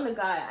depends on the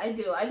guy. I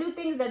do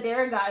think that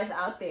there are guys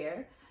out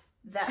there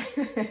that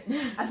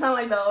I sound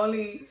like the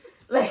only,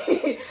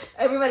 like,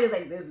 everybody's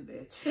like, this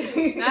bitch.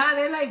 Nah,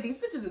 they're like, these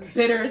bitches is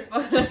bitter as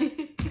fuck.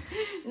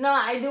 No,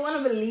 I do want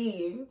to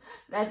believe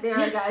that there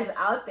are guys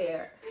out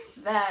there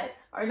that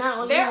are not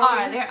only there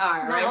horny,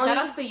 are right. Shout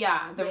out to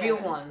y'all, the real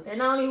ones. They're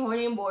not only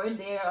horny and bored,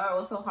 they are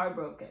also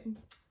heartbroken.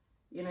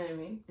 You know what I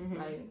mean? Mm-hmm.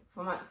 Like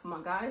for my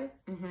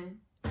guys. Mm-hmm.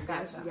 I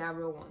gotcha. Yeah,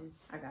 real ones.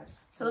 I gotcha.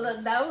 So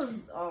that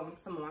was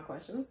some of my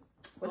questions.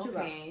 What you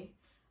got?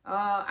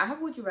 I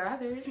have would you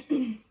rather.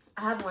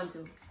 I have one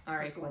too. All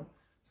right, cool.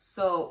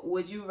 So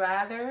would you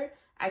rather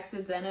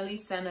accidentally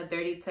send a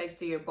dirty text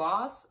to your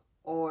boss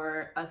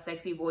or a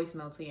sexy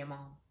voicemail to your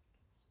mom?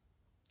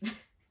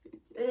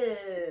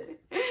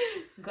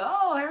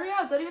 Go, hurry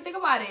up! Don't even think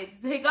about it.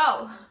 Just hit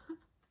go.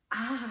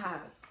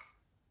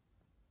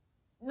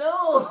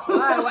 No.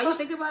 Why you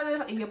think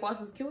about it? Your boss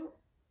is cute.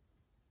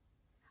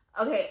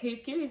 Okay.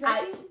 He's cute. He's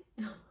happy.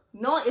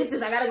 No, it's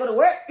just I gotta go to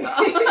work. Like,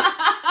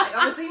 I'm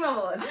gonna see my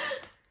boss.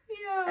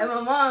 Yeah. And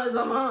my mom is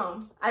my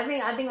mom. I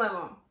think my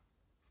mom.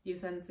 You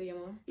send it to your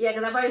mom? Yeah,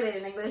 because I probably say it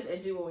in English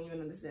and she won't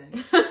even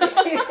understand.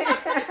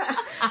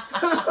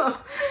 So,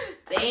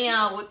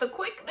 damn, with the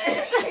quickness.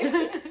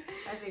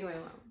 I think my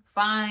mom.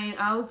 Fine,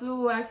 I'll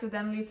do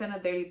accidentally send a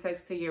dirty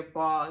text to your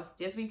boss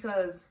just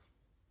because.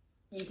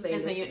 You play.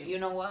 Listen, you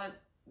know what?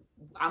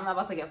 I'm not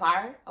about to get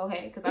fired,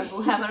 okay? Because I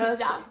do have another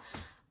job.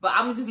 But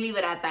I'm gonna just leave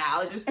it at that.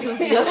 I'll just choose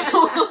the other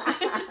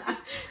one.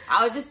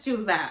 I'll just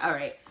choose that. All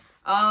right.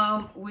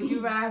 Would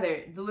you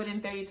rather do it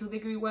in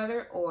 32-degree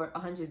weather or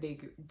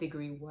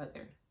 100-degree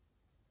weather?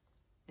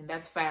 And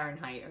that's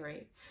Fahrenheit,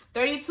 right?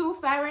 32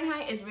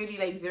 Fahrenheit is really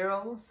like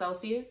 0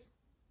 Celsius,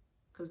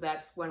 because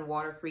that's when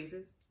water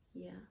freezes.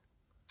 Yeah.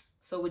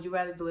 So would you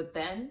rather do it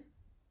then,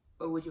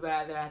 or would you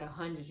rather at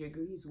 100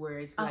 degrees where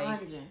it's like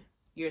 100.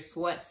 Your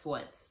sweats?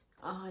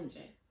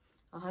 100.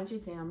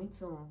 100, damn, me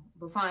too.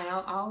 But fine,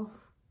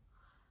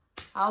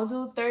 I'll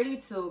do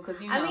 32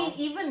 because I mean,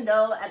 even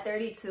though at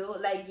 32,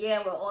 like, yeah,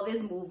 with all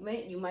this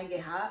movement, you might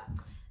get hot.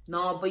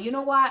 No, but you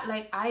know what?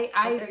 Like,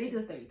 I 32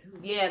 is 32.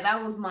 Yeah,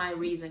 that was my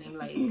reasoning.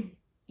 Like,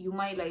 you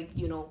might, like,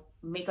 you know,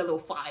 make a little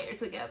fire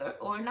together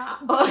or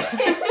not. But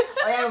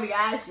oh yeah, we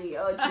ashy.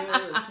 Oh,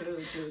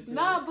 true.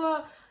 Nah,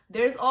 but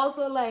there's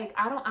also like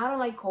I don't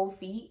like cold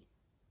feet.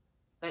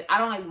 Like, I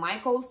don't like my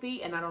cold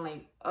feet, and I don't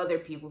like other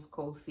people's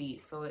cold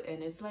feet. So,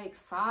 and it's like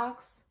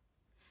socks.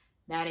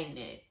 That ain't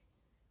it.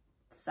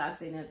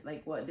 Socks ain't it,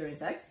 like what, during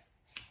sex?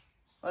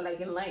 Or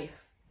like in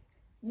life?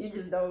 You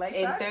just don't like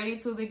in socks?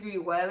 32-degree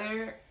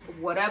weather,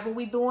 whatever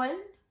we doing,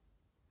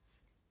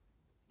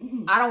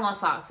 I don't want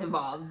socks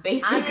involved,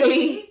 basically.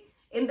 Honestly,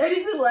 in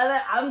 32 weather,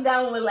 I'm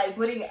down with like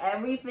putting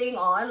everything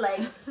on,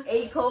 like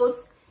 8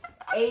 coats,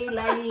 8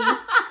 leggings,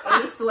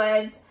 8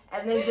 sweats,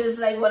 And then just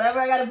like whatever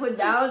I gotta put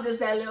down, just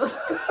that little.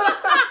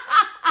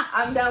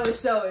 I'm down with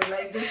showing,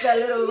 like just that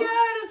little. Yeah,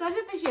 that's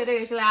such a thing.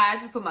 She's like, I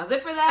just put my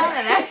zipper down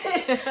and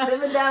I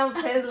zipper down,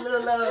 pants a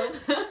little low,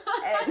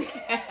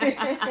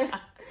 and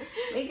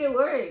make it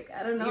work.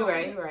 I don't know. You're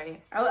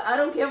right. I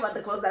don't care about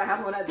the clothes that I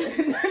have on at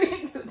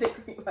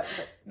 32-degree weather.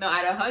 No,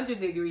 at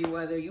 100-degree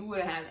weather, you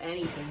wouldn't have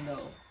anything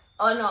though.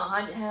 Oh no,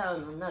 hell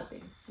no,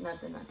 nothing.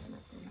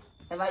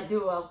 If I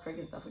do, I'll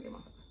freaking suffocate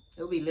myself.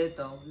 It'll be lit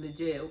though,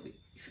 legit. It'll be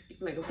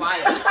like a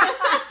fire.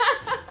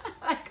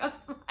 Like a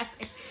fire.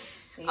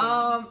 Damn.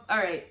 All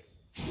right.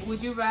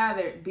 Would you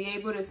rather be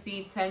able to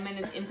see 10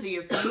 minutes into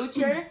your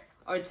future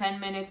or 10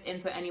 minutes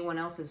into anyone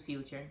else's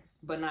future,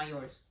 but not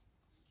yours?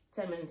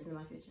 10 minutes into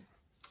my future.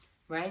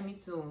 Right, me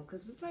too.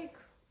 Because it's like,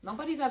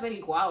 nobody's a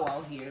very guau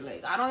out here.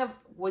 Like, I don't have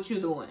what you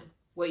doing,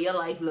 what your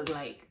life look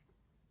like.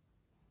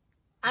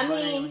 I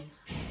mean,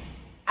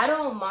 I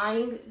don't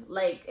mind,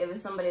 like, if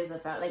somebody is a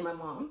fan, like my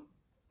mom.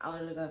 I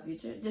want to look at her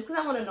future. Just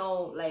because I want to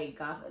know, like,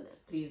 God,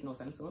 please, no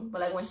time soon. But,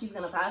 like, when she's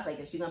going to pass, like,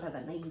 if she's going to pass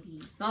at 90.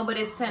 No, but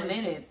it's 10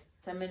 minutes.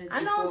 10 minutes before.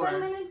 I know, 10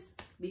 minutes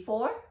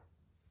before?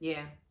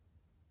 Yeah.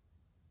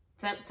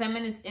 10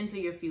 minutes into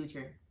your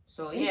future.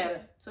 So,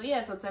 yeah. So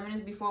 10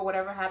 minutes before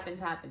whatever happens.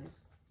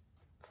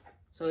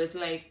 So, it's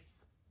like,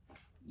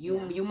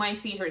 you might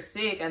see her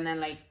sick, and then,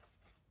 like,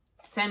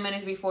 10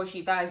 minutes before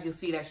she dies, you'll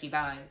see that she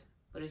dies.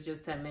 But it's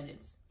just 10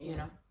 minutes, you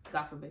know?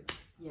 God forbid.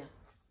 Yeah.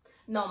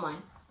 No,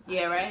 mine.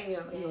 Yeah, right?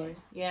 Yours.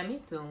 Yeah, me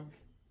too.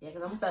 Yeah,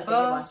 because I'm going to start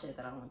thinking about shit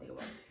that I don't want to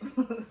think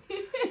about.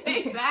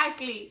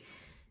 Exactly.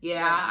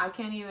 Yeah, I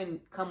can't even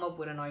come up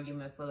with an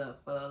argument for the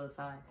other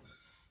side.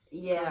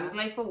 Yeah. It's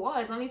like, for what?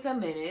 It's only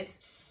 10 minutes,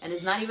 and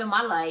it's not even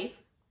my life.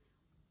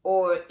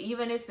 Or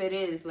even if it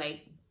is,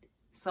 like,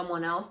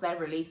 someone else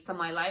that relates to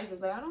my life,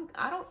 it's like, I might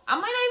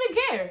not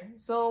even care.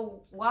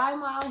 So, why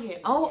am I out here?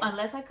 Oh,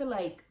 unless I could,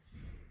 like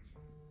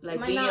it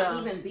might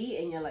not even be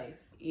in your life.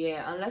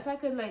 Yeah, unless I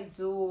could, like,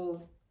 do...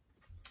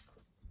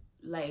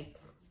 like,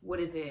 what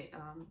is it,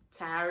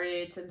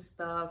 tarots and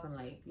stuff, and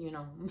like, you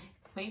know,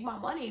 make my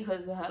money,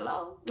 because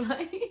hello,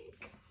 like,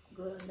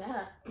 good on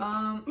that.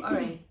 All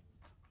right,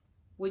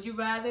 would you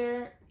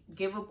rather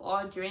give up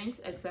all drinks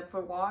except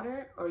for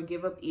water, or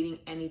give up eating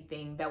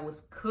anything that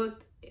was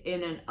cooked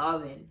in an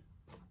oven?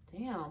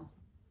 Damn.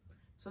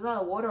 So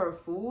that water or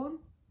food?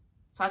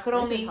 So I could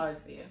only... This is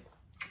hard for you.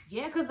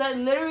 Yeah, because that's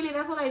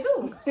what I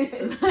do.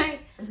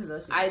 Like,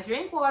 I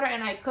drink water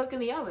and I cook in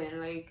the oven,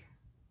 like...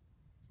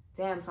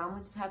 Damn, so I'm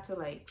gonna just have to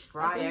like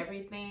fry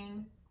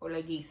everything or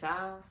like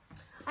guisar.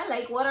 I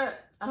like water.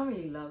 I don't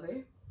really love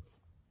it.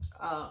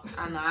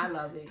 I know, I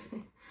love it.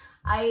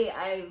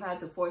 I've had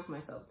to force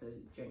myself to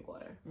drink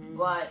water,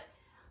 but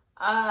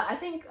I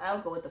think I'll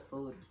go with the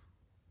food.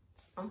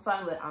 I'm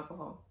fine with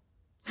alcohol.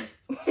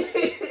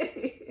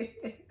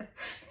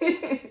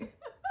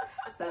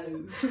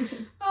 Salud.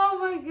 Oh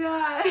my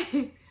god.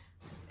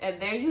 And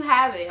there you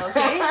have it.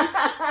 Okay,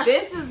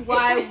 this is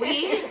why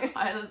we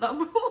are the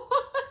number one.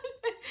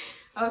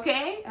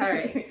 Okay,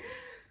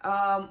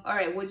 all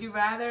right. Would you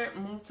rather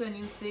move to a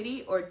new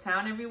city or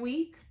town every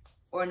week,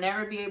 or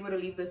never be able to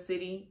leave the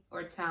city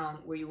or town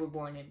where you were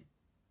born in?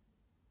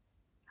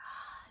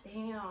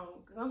 Damn,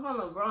 I'm from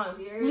the Bronx.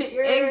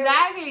 You're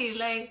exactly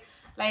like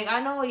I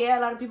know. Yeah,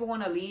 a lot of people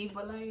want to leave,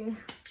 but like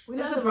we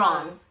love the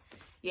Bronx.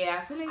 Yeah,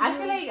 I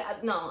feel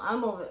like no, I'll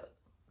move it.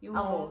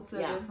 I'll move to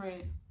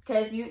different.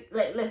 Cause you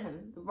like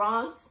listen, the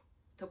Bronx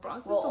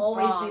will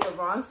always be the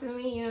Bronx for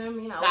me. You know what I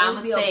mean? I'll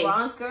always be a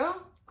Bronx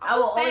girl. I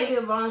will always be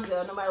a Bronx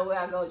girl, no matter where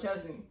I go.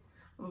 Trust me,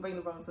 I'm gonna bring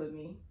the Bronx with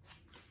me.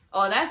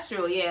 Oh, that's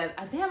true. Yeah,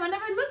 damn, I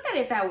never looked at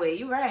it that way.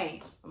 You're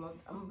right. I'm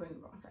gonna bring the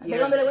Bronx. They're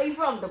gonna be like, "Where you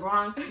from?" The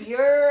Bronx.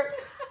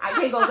 I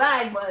can't go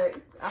back, but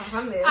I'm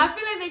from there. I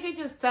feel like they could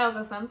just tell,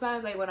 because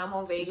sometimes, like when I'm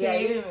on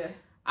vacation,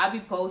 I be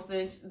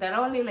posting that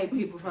only like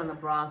people from the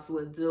Bronx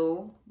would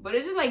do, but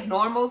it's just like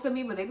normal to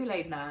me. But they be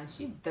like, "Nah,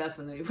 she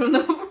definitely from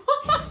the Bronx."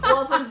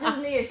 Well, from just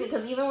New York City,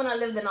 because even when I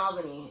lived in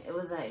Albany, it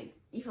was like,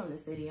 "You from the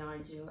city,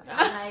 aren't you?" And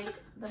I'm like,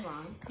 the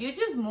Bronx. You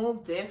just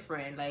move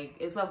different. Like,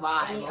 it's a vibe.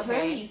 I mean,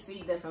 apparently you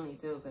speak differently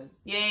too, because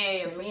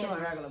yeah, to me it's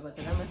regular, but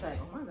to them it's like,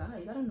 "Oh my god,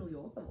 you got a New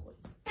Yorker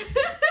voice."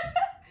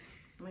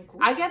 I'm like,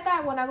 cool. I get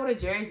that when I go to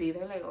Jersey.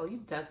 They're like, "Oh, you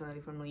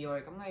definitely from New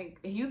York." I'm like,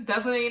 "You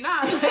definitely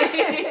not."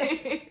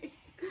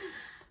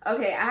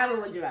 Okay, I have a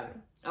would you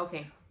rather.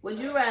 Okay. Would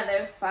you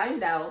rather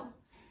find out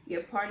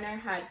your partner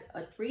had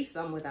a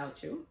threesome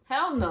without you?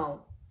 Hell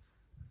no.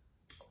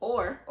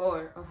 Or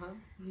uh-huh.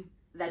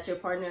 that your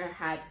partner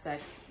had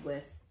sex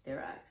with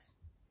their ex,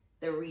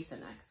 their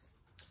recent ex.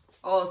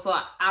 Oh, so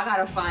I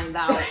gotta find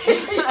out.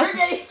 You're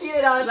getting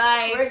cheated on.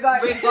 Like,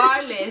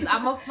 regardless,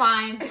 I'm gonna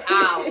find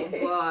out.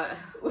 But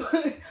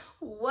which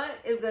one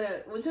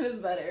is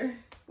better?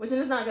 Which one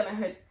is not gonna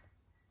hurt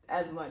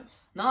as much?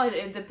 No,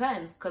 it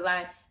depends. Cause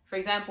for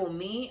example,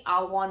 me,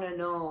 I want to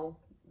know,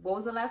 what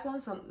was the last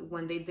one?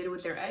 When they did it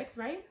with their ex,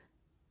 right?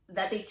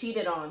 That they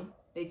cheated on.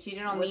 They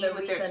cheated on with me their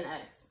recent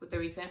ex. With the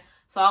recent.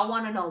 So I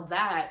want to know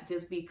that,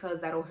 just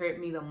because that'll hurt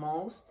me the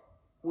most,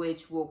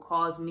 which will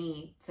cause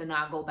me to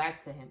not go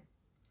back to him.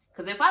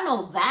 Because if I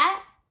know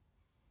that,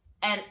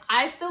 and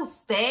I still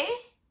stay,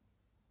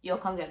 yo,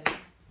 come get me.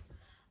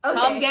 Okay.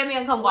 Come get me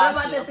and come wash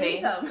me,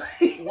 okay?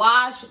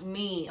 Wash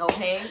me,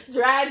 okay?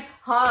 Drag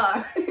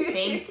her.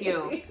 Thank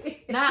you.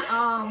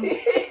 Not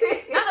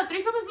the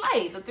threesome is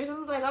light. The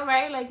threesome is like, all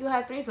right, like you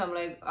had threesome,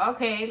 like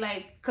okay,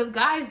 like cause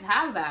guys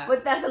have that.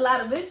 But that's a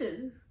lot of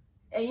bitches,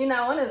 and you're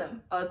not one of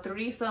them. A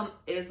threesome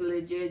is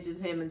legit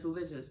just him and two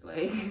bitches.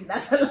 Like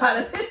that's a lot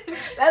of.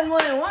 That's more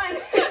than one.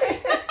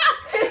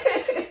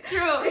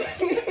 True.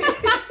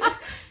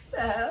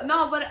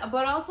 No,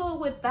 but also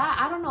with that,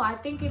 I don't know. I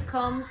think it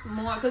comes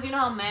more because you know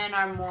how men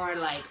are more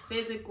like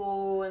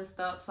physical and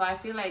stuff. So I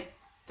feel like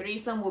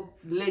threesome would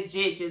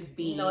legit just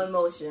be no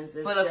emotions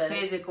for the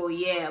physical,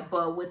 yeah.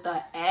 But with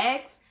the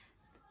ex,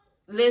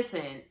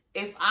 listen,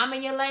 if I'm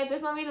in your life,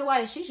 there's no reason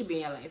why she should be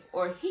in your life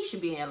or he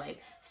should be in your life.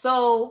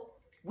 So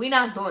we're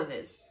not doing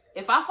this.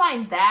 If I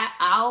find that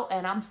out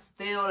and I'm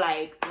still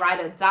like ride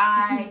or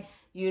die.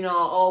 You know,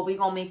 oh, we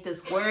gonna make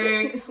this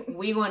work.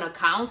 We going to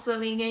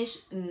counseling-ish.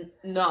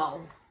 No.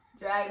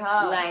 Drag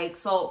her. Like,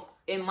 so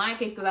in my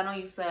case, because I know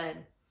you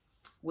said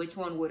which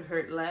one would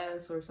hurt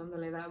less or something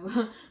like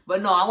that.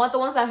 But no, I want the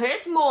ones that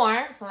hurts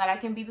more so that I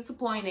can be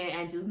disappointed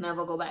and just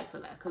never go back to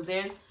that. Because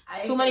there's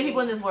too many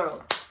people in this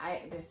world.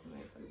 There's too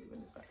many people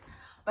in this world.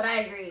 But I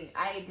agree.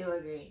 I do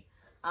agree.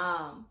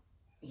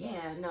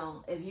 Yeah,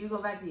 no. If you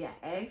go back to your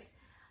ex,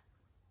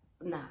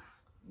 nah.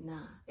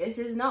 It's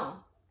just no.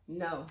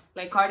 No.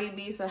 Like Cardi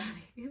B said,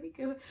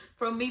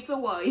 from me to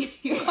what?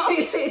 You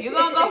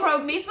gonna go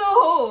from me to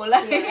who?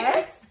 Like,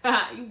 yes.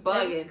 You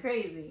bugging. That's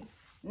crazy.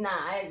 Nah,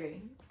 I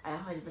agree. I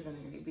 100%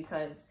 agree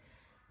because,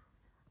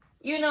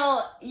 you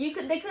know, they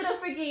could have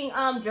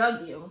freaking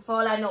drugged you for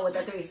all I know with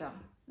the threesome.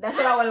 That's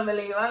what I want to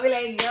believe. I'll be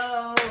like,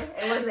 yo,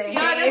 it wasn't him.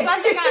 That's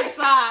why she got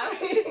top.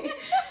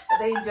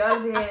 They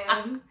drugged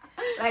him.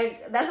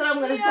 Like, that's what I'm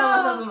going to tell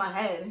myself in my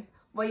head.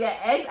 But yeah,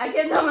 ex, I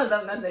can't tell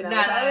myself nothing. Nah.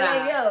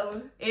 Like,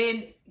 yo,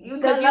 and you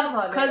can love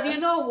her. Because you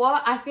know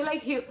what? I feel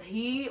like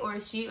he or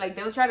she, like,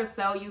 they'll try to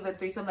sell you the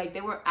threesome. Like, they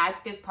were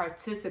active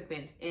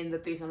participants in the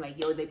threesome. Like,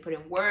 yo, they put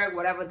in work,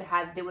 whatever they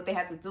had, did what they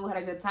had to do, had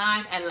a good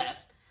time, and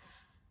left.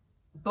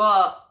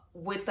 But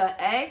with the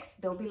ex,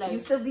 they'll be like,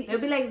 they'll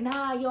be like,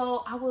 nah,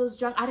 yo, I was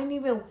drunk. I didn't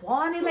even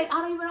want it. Like,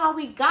 I don't even know how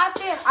we got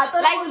there. I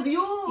thought like, it was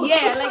you.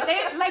 Yeah,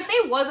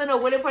 they wasn't a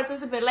willing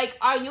participant. Like,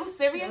 are you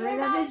serious right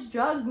now? That bitch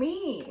drugged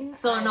me.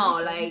 So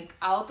no, like,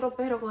 a otro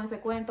perro con ese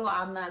cuento,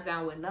 I'm not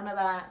down with none of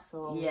that.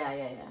 So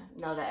yeah.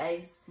 No, the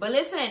ex. But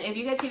listen, if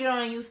you get cheated on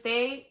and you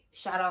stay,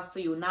 shout outs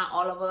to you. Not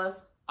all of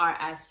us are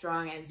as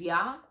strong as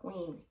ya.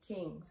 Queen,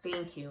 kings.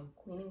 Thank you.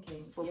 Queen and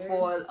kings. But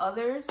for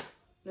others,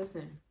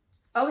 listen.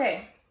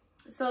 Okay.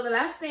 So the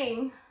last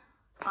thing,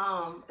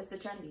 is the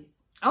trendies.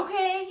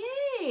 Okay,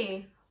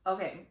 yay.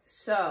 Okay,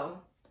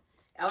 so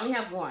I only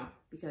have one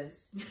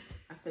because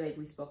I feel like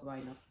we spoke about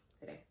enough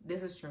today.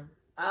 This is true.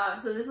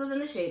 So this was in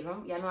the Shade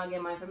Room. Y'all know I get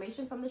my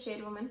information from the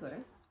Shade Room and Twitter.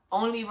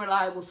 Only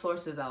reliable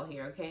sources out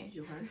here, okay?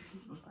 You heard?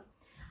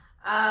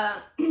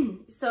 Okay.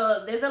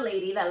 So there's a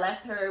lady that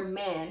left her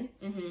man,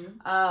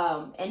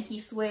 and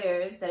he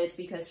swears that it's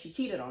because she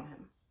cheated on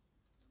him.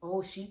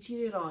 Oh, she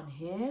cheated on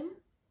him?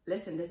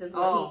 Listen, this is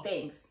what he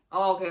thinks.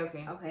 Oh,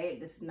 okay. Okay,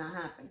 this did not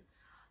happen.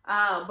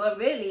 But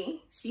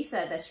really, she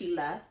said that she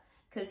left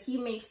because he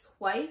makes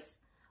twice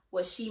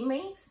what she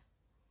makes.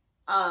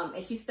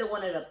 And she still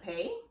wanted to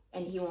pay,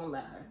 and he won't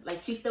let her.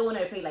 Like, she still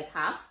wanted to pay, like,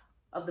 half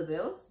of the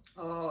bills.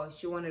 Oh,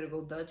 she wanted to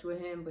go Dutch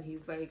with him, but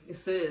he's like,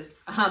 sis,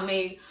 I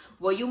make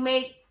what you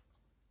make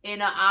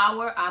in an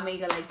hour, I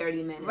make it like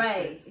 30 minutes.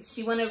 Right.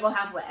 She wanted to go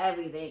half with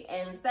everything.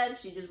 And instead,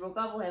 she just broke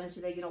up with him, and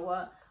she's like, you know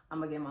what? I'm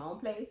going to get my own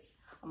place.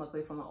 I'm gonna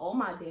pay for all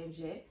my damn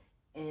shit,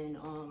 and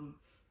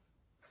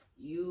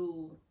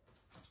you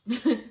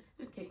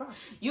kick rocks.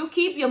 You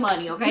keep your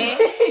money, okay?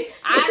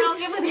 I don't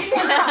give a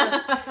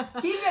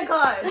damn. Keep your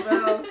cards,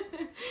 bro.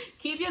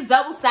 Keep your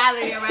double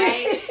salary,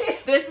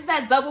 right? This is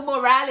that double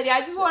morality.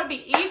 I just want to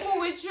be equal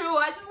with you.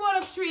 I just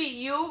want to treat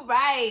you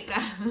right.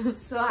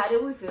 So how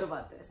do we feel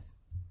about this?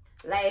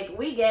 Like,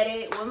 we get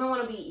it. Women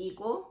want to be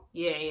equal.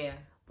 Yeah.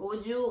 But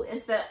would you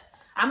instead?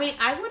 I mean,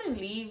 I wouldn't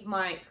leave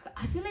my...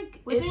 I feel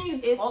like... Didn't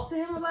you talk to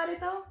him about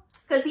it, though?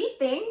 Because he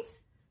thinks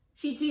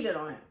she cheated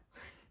on him.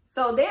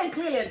 So they're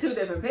clearly on two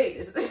different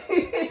pages.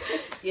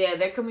 Yeah,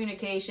 their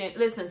communication...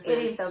 Listen, sis, it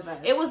ain't so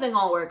bad. It wasn't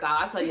going to work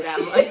out. I'll tell you that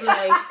much.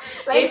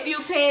 Like, if you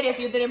paid, if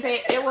you didn't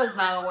pay, it was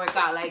not going to work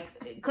out. Like,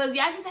 because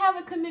y'all just have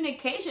a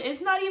communication.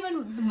 It's not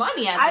even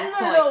money at this point. I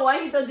just want to know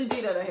why you thought you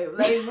cheated on him.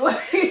 Like, what?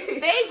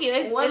 Thank you.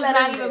 It's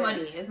not even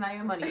money. It's not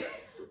even money.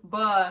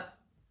 But...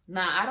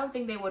 Nah, I don't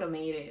think they would have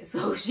made it.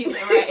 So she did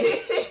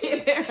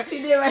right.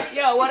 She did right.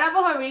 Yo,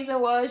 whatever her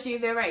reason was, she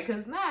did right.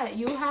 Because,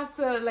 you have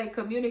to, like,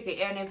 communicate.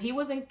 And if he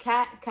wasn't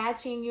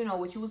catching, you know,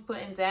 what you was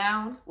putting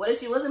down. What if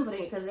she wasn't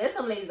putting it? Because there's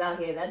some ladies out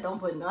here that don't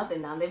put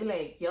nothing down. They be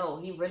like, yo,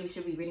 he really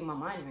should be reading my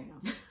mind right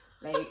now.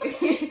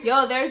 Like,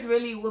 yo, there's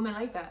really women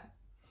like that.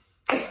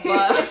 But,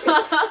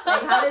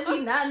 like, how does he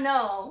not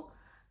know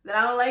that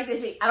I don't like this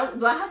shit?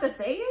 Do I have to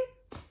say it?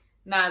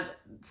 Nah,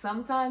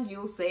 sometimes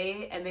you'll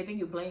say it and they think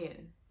you're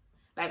playing.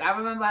 Like, I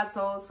remember I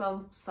told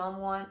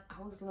someone,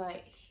 I was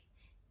like,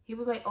 he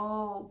was like,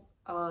 oh,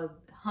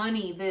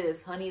 honey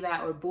this, honey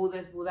that, or boo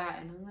this, boo that.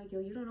 And I'm like, yo,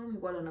 you don't know me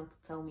well enough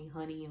to tell me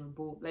honey and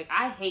boo. Like,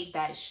 I hate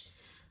that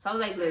So I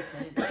was like,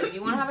 listen, if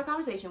you want to have a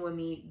conversation with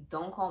me,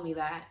 don't call me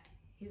that.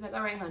 He's like,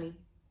 all right, honey.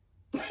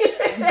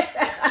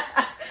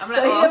 I'm like,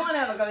 so he didn't want to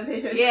have a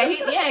conversation.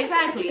 Yeah,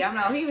 exactly. I'm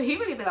like, he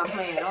really think I'm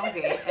playing.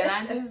 Okay. And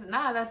I just,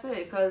 that's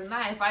it. Because,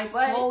 if I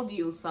told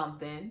you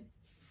something.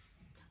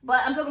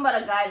 But I'm talking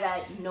about a guy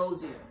that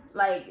knows you.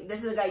 Like,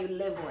 this is a guy you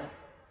live with.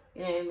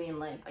 You know what I mean?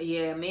 Like,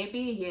 yeah, maybe,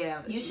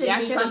 yeah. You should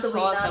be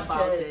comfortable enough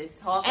to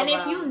talk and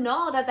about. If you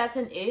know that that's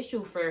an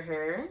issue for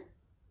her,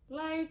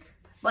 like.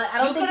 But I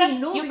don't think he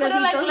knew because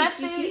he thought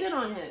she cheated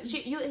on him.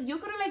 You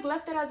could have, like,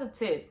 left it as a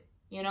tip,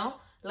 you know?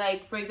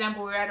 Like, for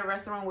example, we're at a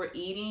restaurant, we're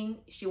eating,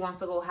 she wants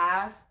to go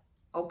half.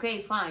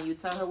 Okay, fine. You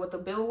tell her what the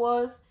bill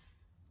was.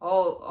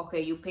 Oh,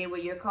 okay, you pay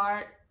with your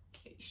card.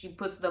 She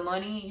puts the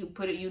money, you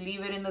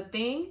leave it in the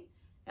thing.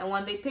 And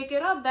when they pick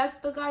it up, that's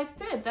the guy's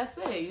tip. That's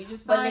it. You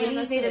just sign. But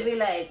ladies need to be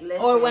like,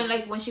 listen. Or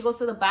when she goes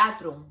to the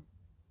bathroom,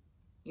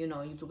 you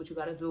know, you do what you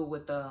gotta do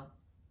with your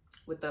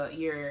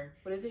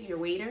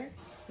waiter.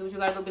 Do what you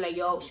gotta do. Be like,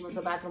 yo, she went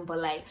to the bathroom, but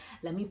like,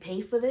 let me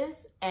pay for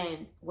this,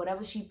 and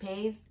whatever she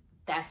pays,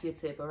 that's your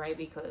tip, all right?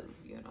 Because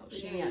you know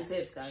she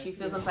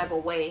feels some type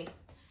of way.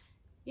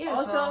 Yeah.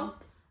 Also,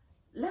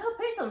 let her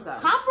pay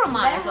sometimes.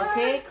 Compromise,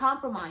 okay?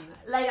 Compromise.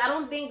 Like, I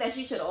don't think that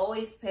she should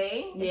always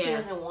pay if she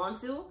doesn't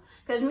want to.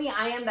 Because me,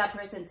 I am that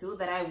person too,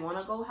 that I want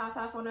to go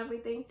half on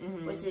everything.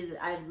 Mm-hmm. Which is,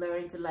 I've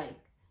learned to like,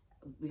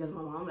 because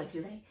my mom, like,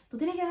 she's like, tú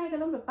tienes que dejar que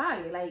el hombre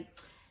pague. Like,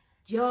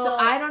 yo, so,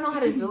 I don't know how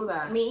to do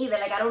that. Me either.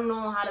 Like, I don't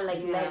know how to,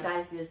 like, let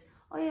guys just,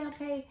 oh yeah,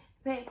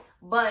 pay.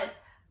 But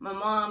my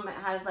mom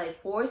has,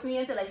 like, forced me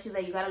into, like, she's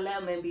like, you got to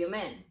let a man be a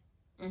man.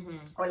 Mm-hmm.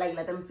 Or, like,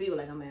 let them feel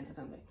like a man or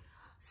something.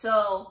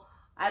 So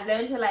I've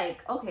learned to,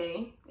 like,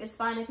 okay, it's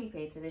fine if he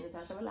pays today,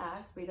 Natasha,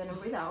 relax, breathe in and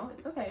breathe out,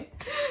 it's okay.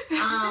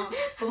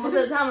 But most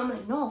of the time I'm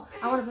like, no,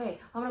 I want to pay,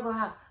 I want to go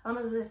half, I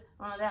want to do this,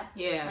 I want to do that.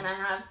 Yeah. And I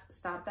have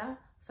stopped that,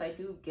 so I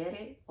do get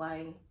it,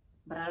 why,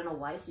 but I don't know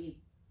why she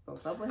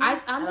broke up with him. I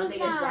don't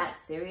think it's that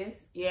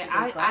serious. Yeah,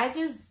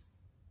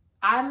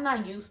 I'm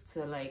not used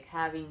to, like,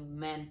 having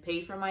men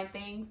pay for my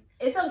things.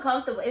 It's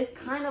uncomfortable. It's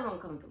kind of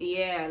uncomfortable.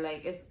 Yeah,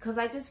 like, it's because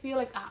I just feel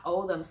like I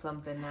owe them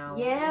something now.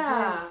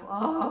 Yeah.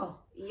 Like,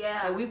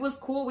 yeah. Like, we was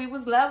cool. We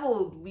was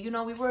leveled. You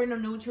know, we were in a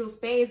neutral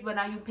space, but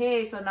now you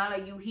pay, so now,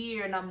 like, you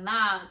here and I'm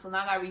not, so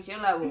now I gotta reach your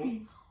level.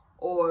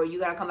 Or you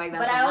gotta come back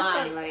down to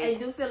mine. Like, I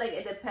do feel like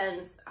it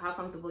depends how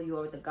comfortable you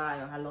are with the guy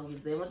or how long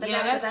you've been with the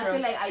guy. That's true. I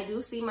feel like I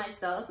do see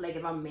myself, like,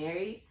 if I'm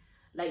married,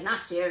 like,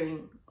 not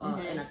sharing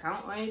an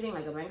account or anything,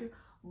 like a bank,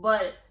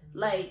 but,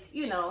 like,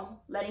 you know,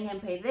 letting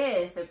him pay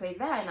this or pay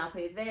that and I'll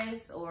pay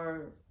this,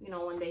 or, you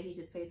know, one day he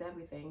just pays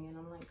everything and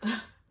I'm like,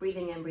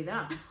 breathing in, breathing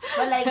out.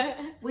 But, like,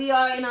 we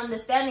are in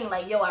understanding,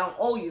 like, yo, I don't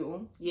owe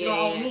you. You don't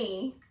owe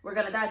me. We're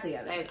gonna die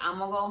together. Like, I'm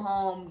gonna go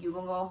home, you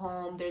gonna go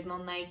home, there's no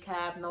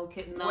nightcap, no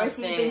kid, nothing. We're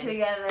sleeping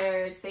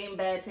together, same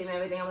bed, same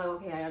everything. I'm like,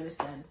 okay, I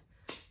understand.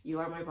 You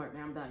are my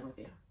partner. I'm done with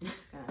you.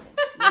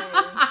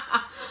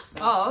 So,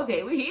 oh,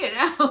 okay, we're here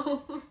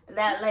now.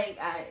 That, like,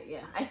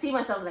 I see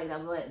myself like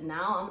that, but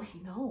now I'm like,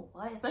 no,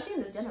 what? Especially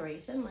in this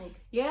generation, like.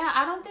 Yeah,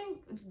 I don't think.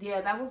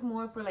 Yeah, that was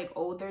more for like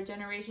older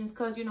generations,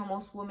 cause you know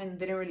most women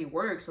didn't really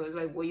work, so it's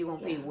like, what you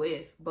gonna pay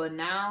with? But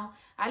now,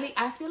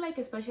 I feel like,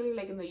 especially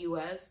like in the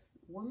U.S.,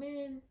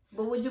 women.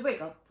 But would you break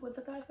up with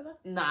the guy for that?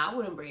 Nah, I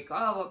wouldn't break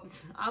up.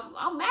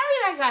 I'll marry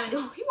that guy. Like,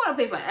 oh, he want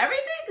to pay for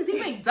everything? Because he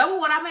make double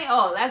what I make?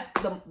 Oh,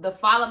 that's the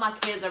father of my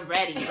kids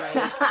already,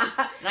 right?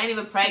 Not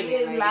even pregnant. She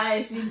didn't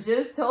lie. She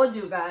just told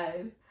you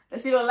guys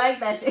that she don't like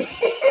that shit.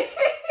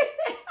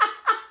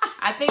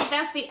 I think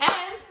that's the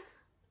end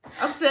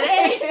of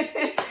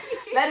today.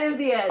 That is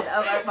the end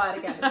of our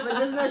podcast. But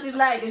just know she's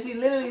lying, because she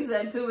literally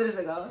said 2 minutes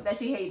ago that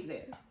she hates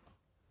it.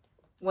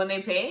 When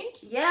they pay?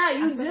 Yeah,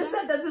 you just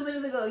said that 2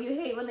 minutes ago. You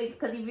hate when they,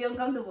 because you feel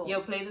uncomfortable.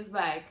 Yo, play this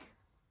back.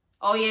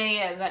 Oh,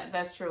 yeah,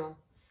 that's true.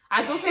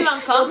 I do feel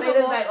uncomfortable. Play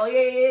this back. Oh,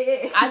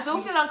 yeah. I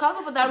do feel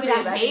uncomfortable, but that don't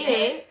mean I hate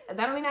it.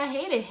 That don't mean I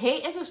hate it.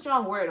 Hate is a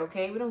strong word,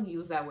 okay? We don't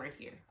use that word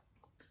here.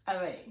 All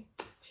right.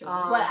 True.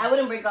 But I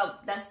wouldn't break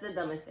up. That's the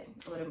dumbest thing.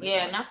 I wouldn't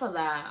break up. Not for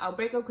that. I'll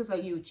break up because,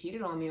 like, you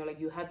cheated on me, or, like,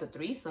 you had the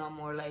threesome,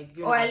 or, like,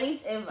 or at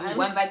least if you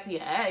went back to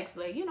your ex.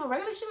 Like, you know,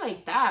 regular shit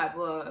like that,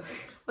 but...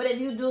 But if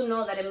you do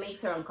know that it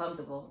makes her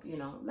uncomfortable, you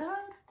know, let her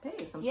pay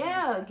sometimes.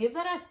 Yeah, give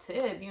that as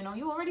tip. You know,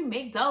 you already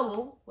make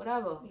double,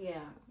 whatever. Yeah.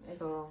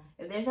 So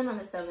if there's an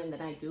understanding,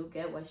 then I do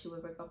get why she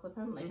would break up with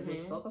him. Like, if they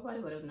spoke about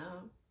it, but if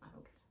not, I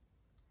don't care.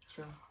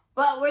 True.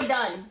 But we're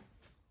done.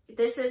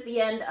 This is the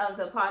end of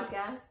the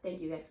podcast. Thank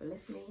you guys for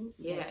listening.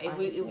 Yeah,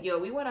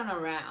 we went on a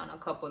rant on a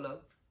couple of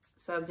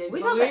subjects.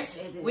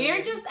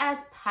 We're just as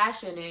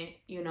passionate,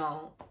 you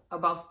know,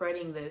 about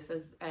spreading this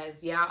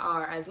as y'all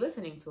are as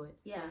listening to it.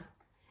 Yeah.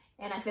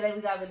 And I feel like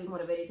we got really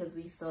motivated because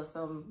we saw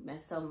some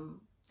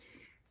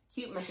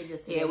cute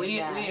messages today. Yeah, we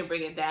need to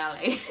bring it down.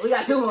 Like, we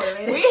got too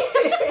motivated.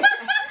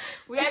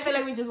 I feel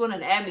like we just won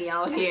an Emmy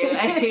out here.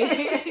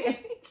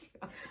 Like.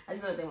 I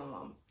just want to thank my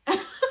mom.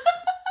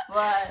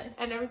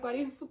 And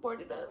everybody who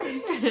supported us.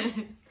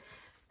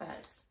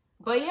 Facts.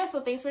 But yeah,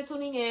 so thanks for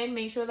tuning in.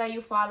 Make sure that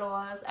you follow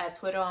us at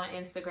Twitter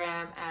and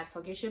Instagram at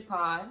Talk Your Shit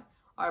Pod.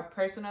 Our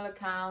personal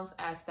accounts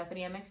at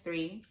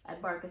StephanieMX3.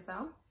 At Barker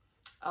Sound.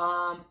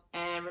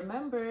 And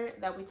remember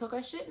that we talk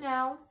our shit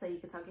now. So you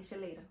can talk your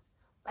shit later.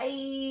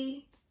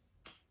 Bye.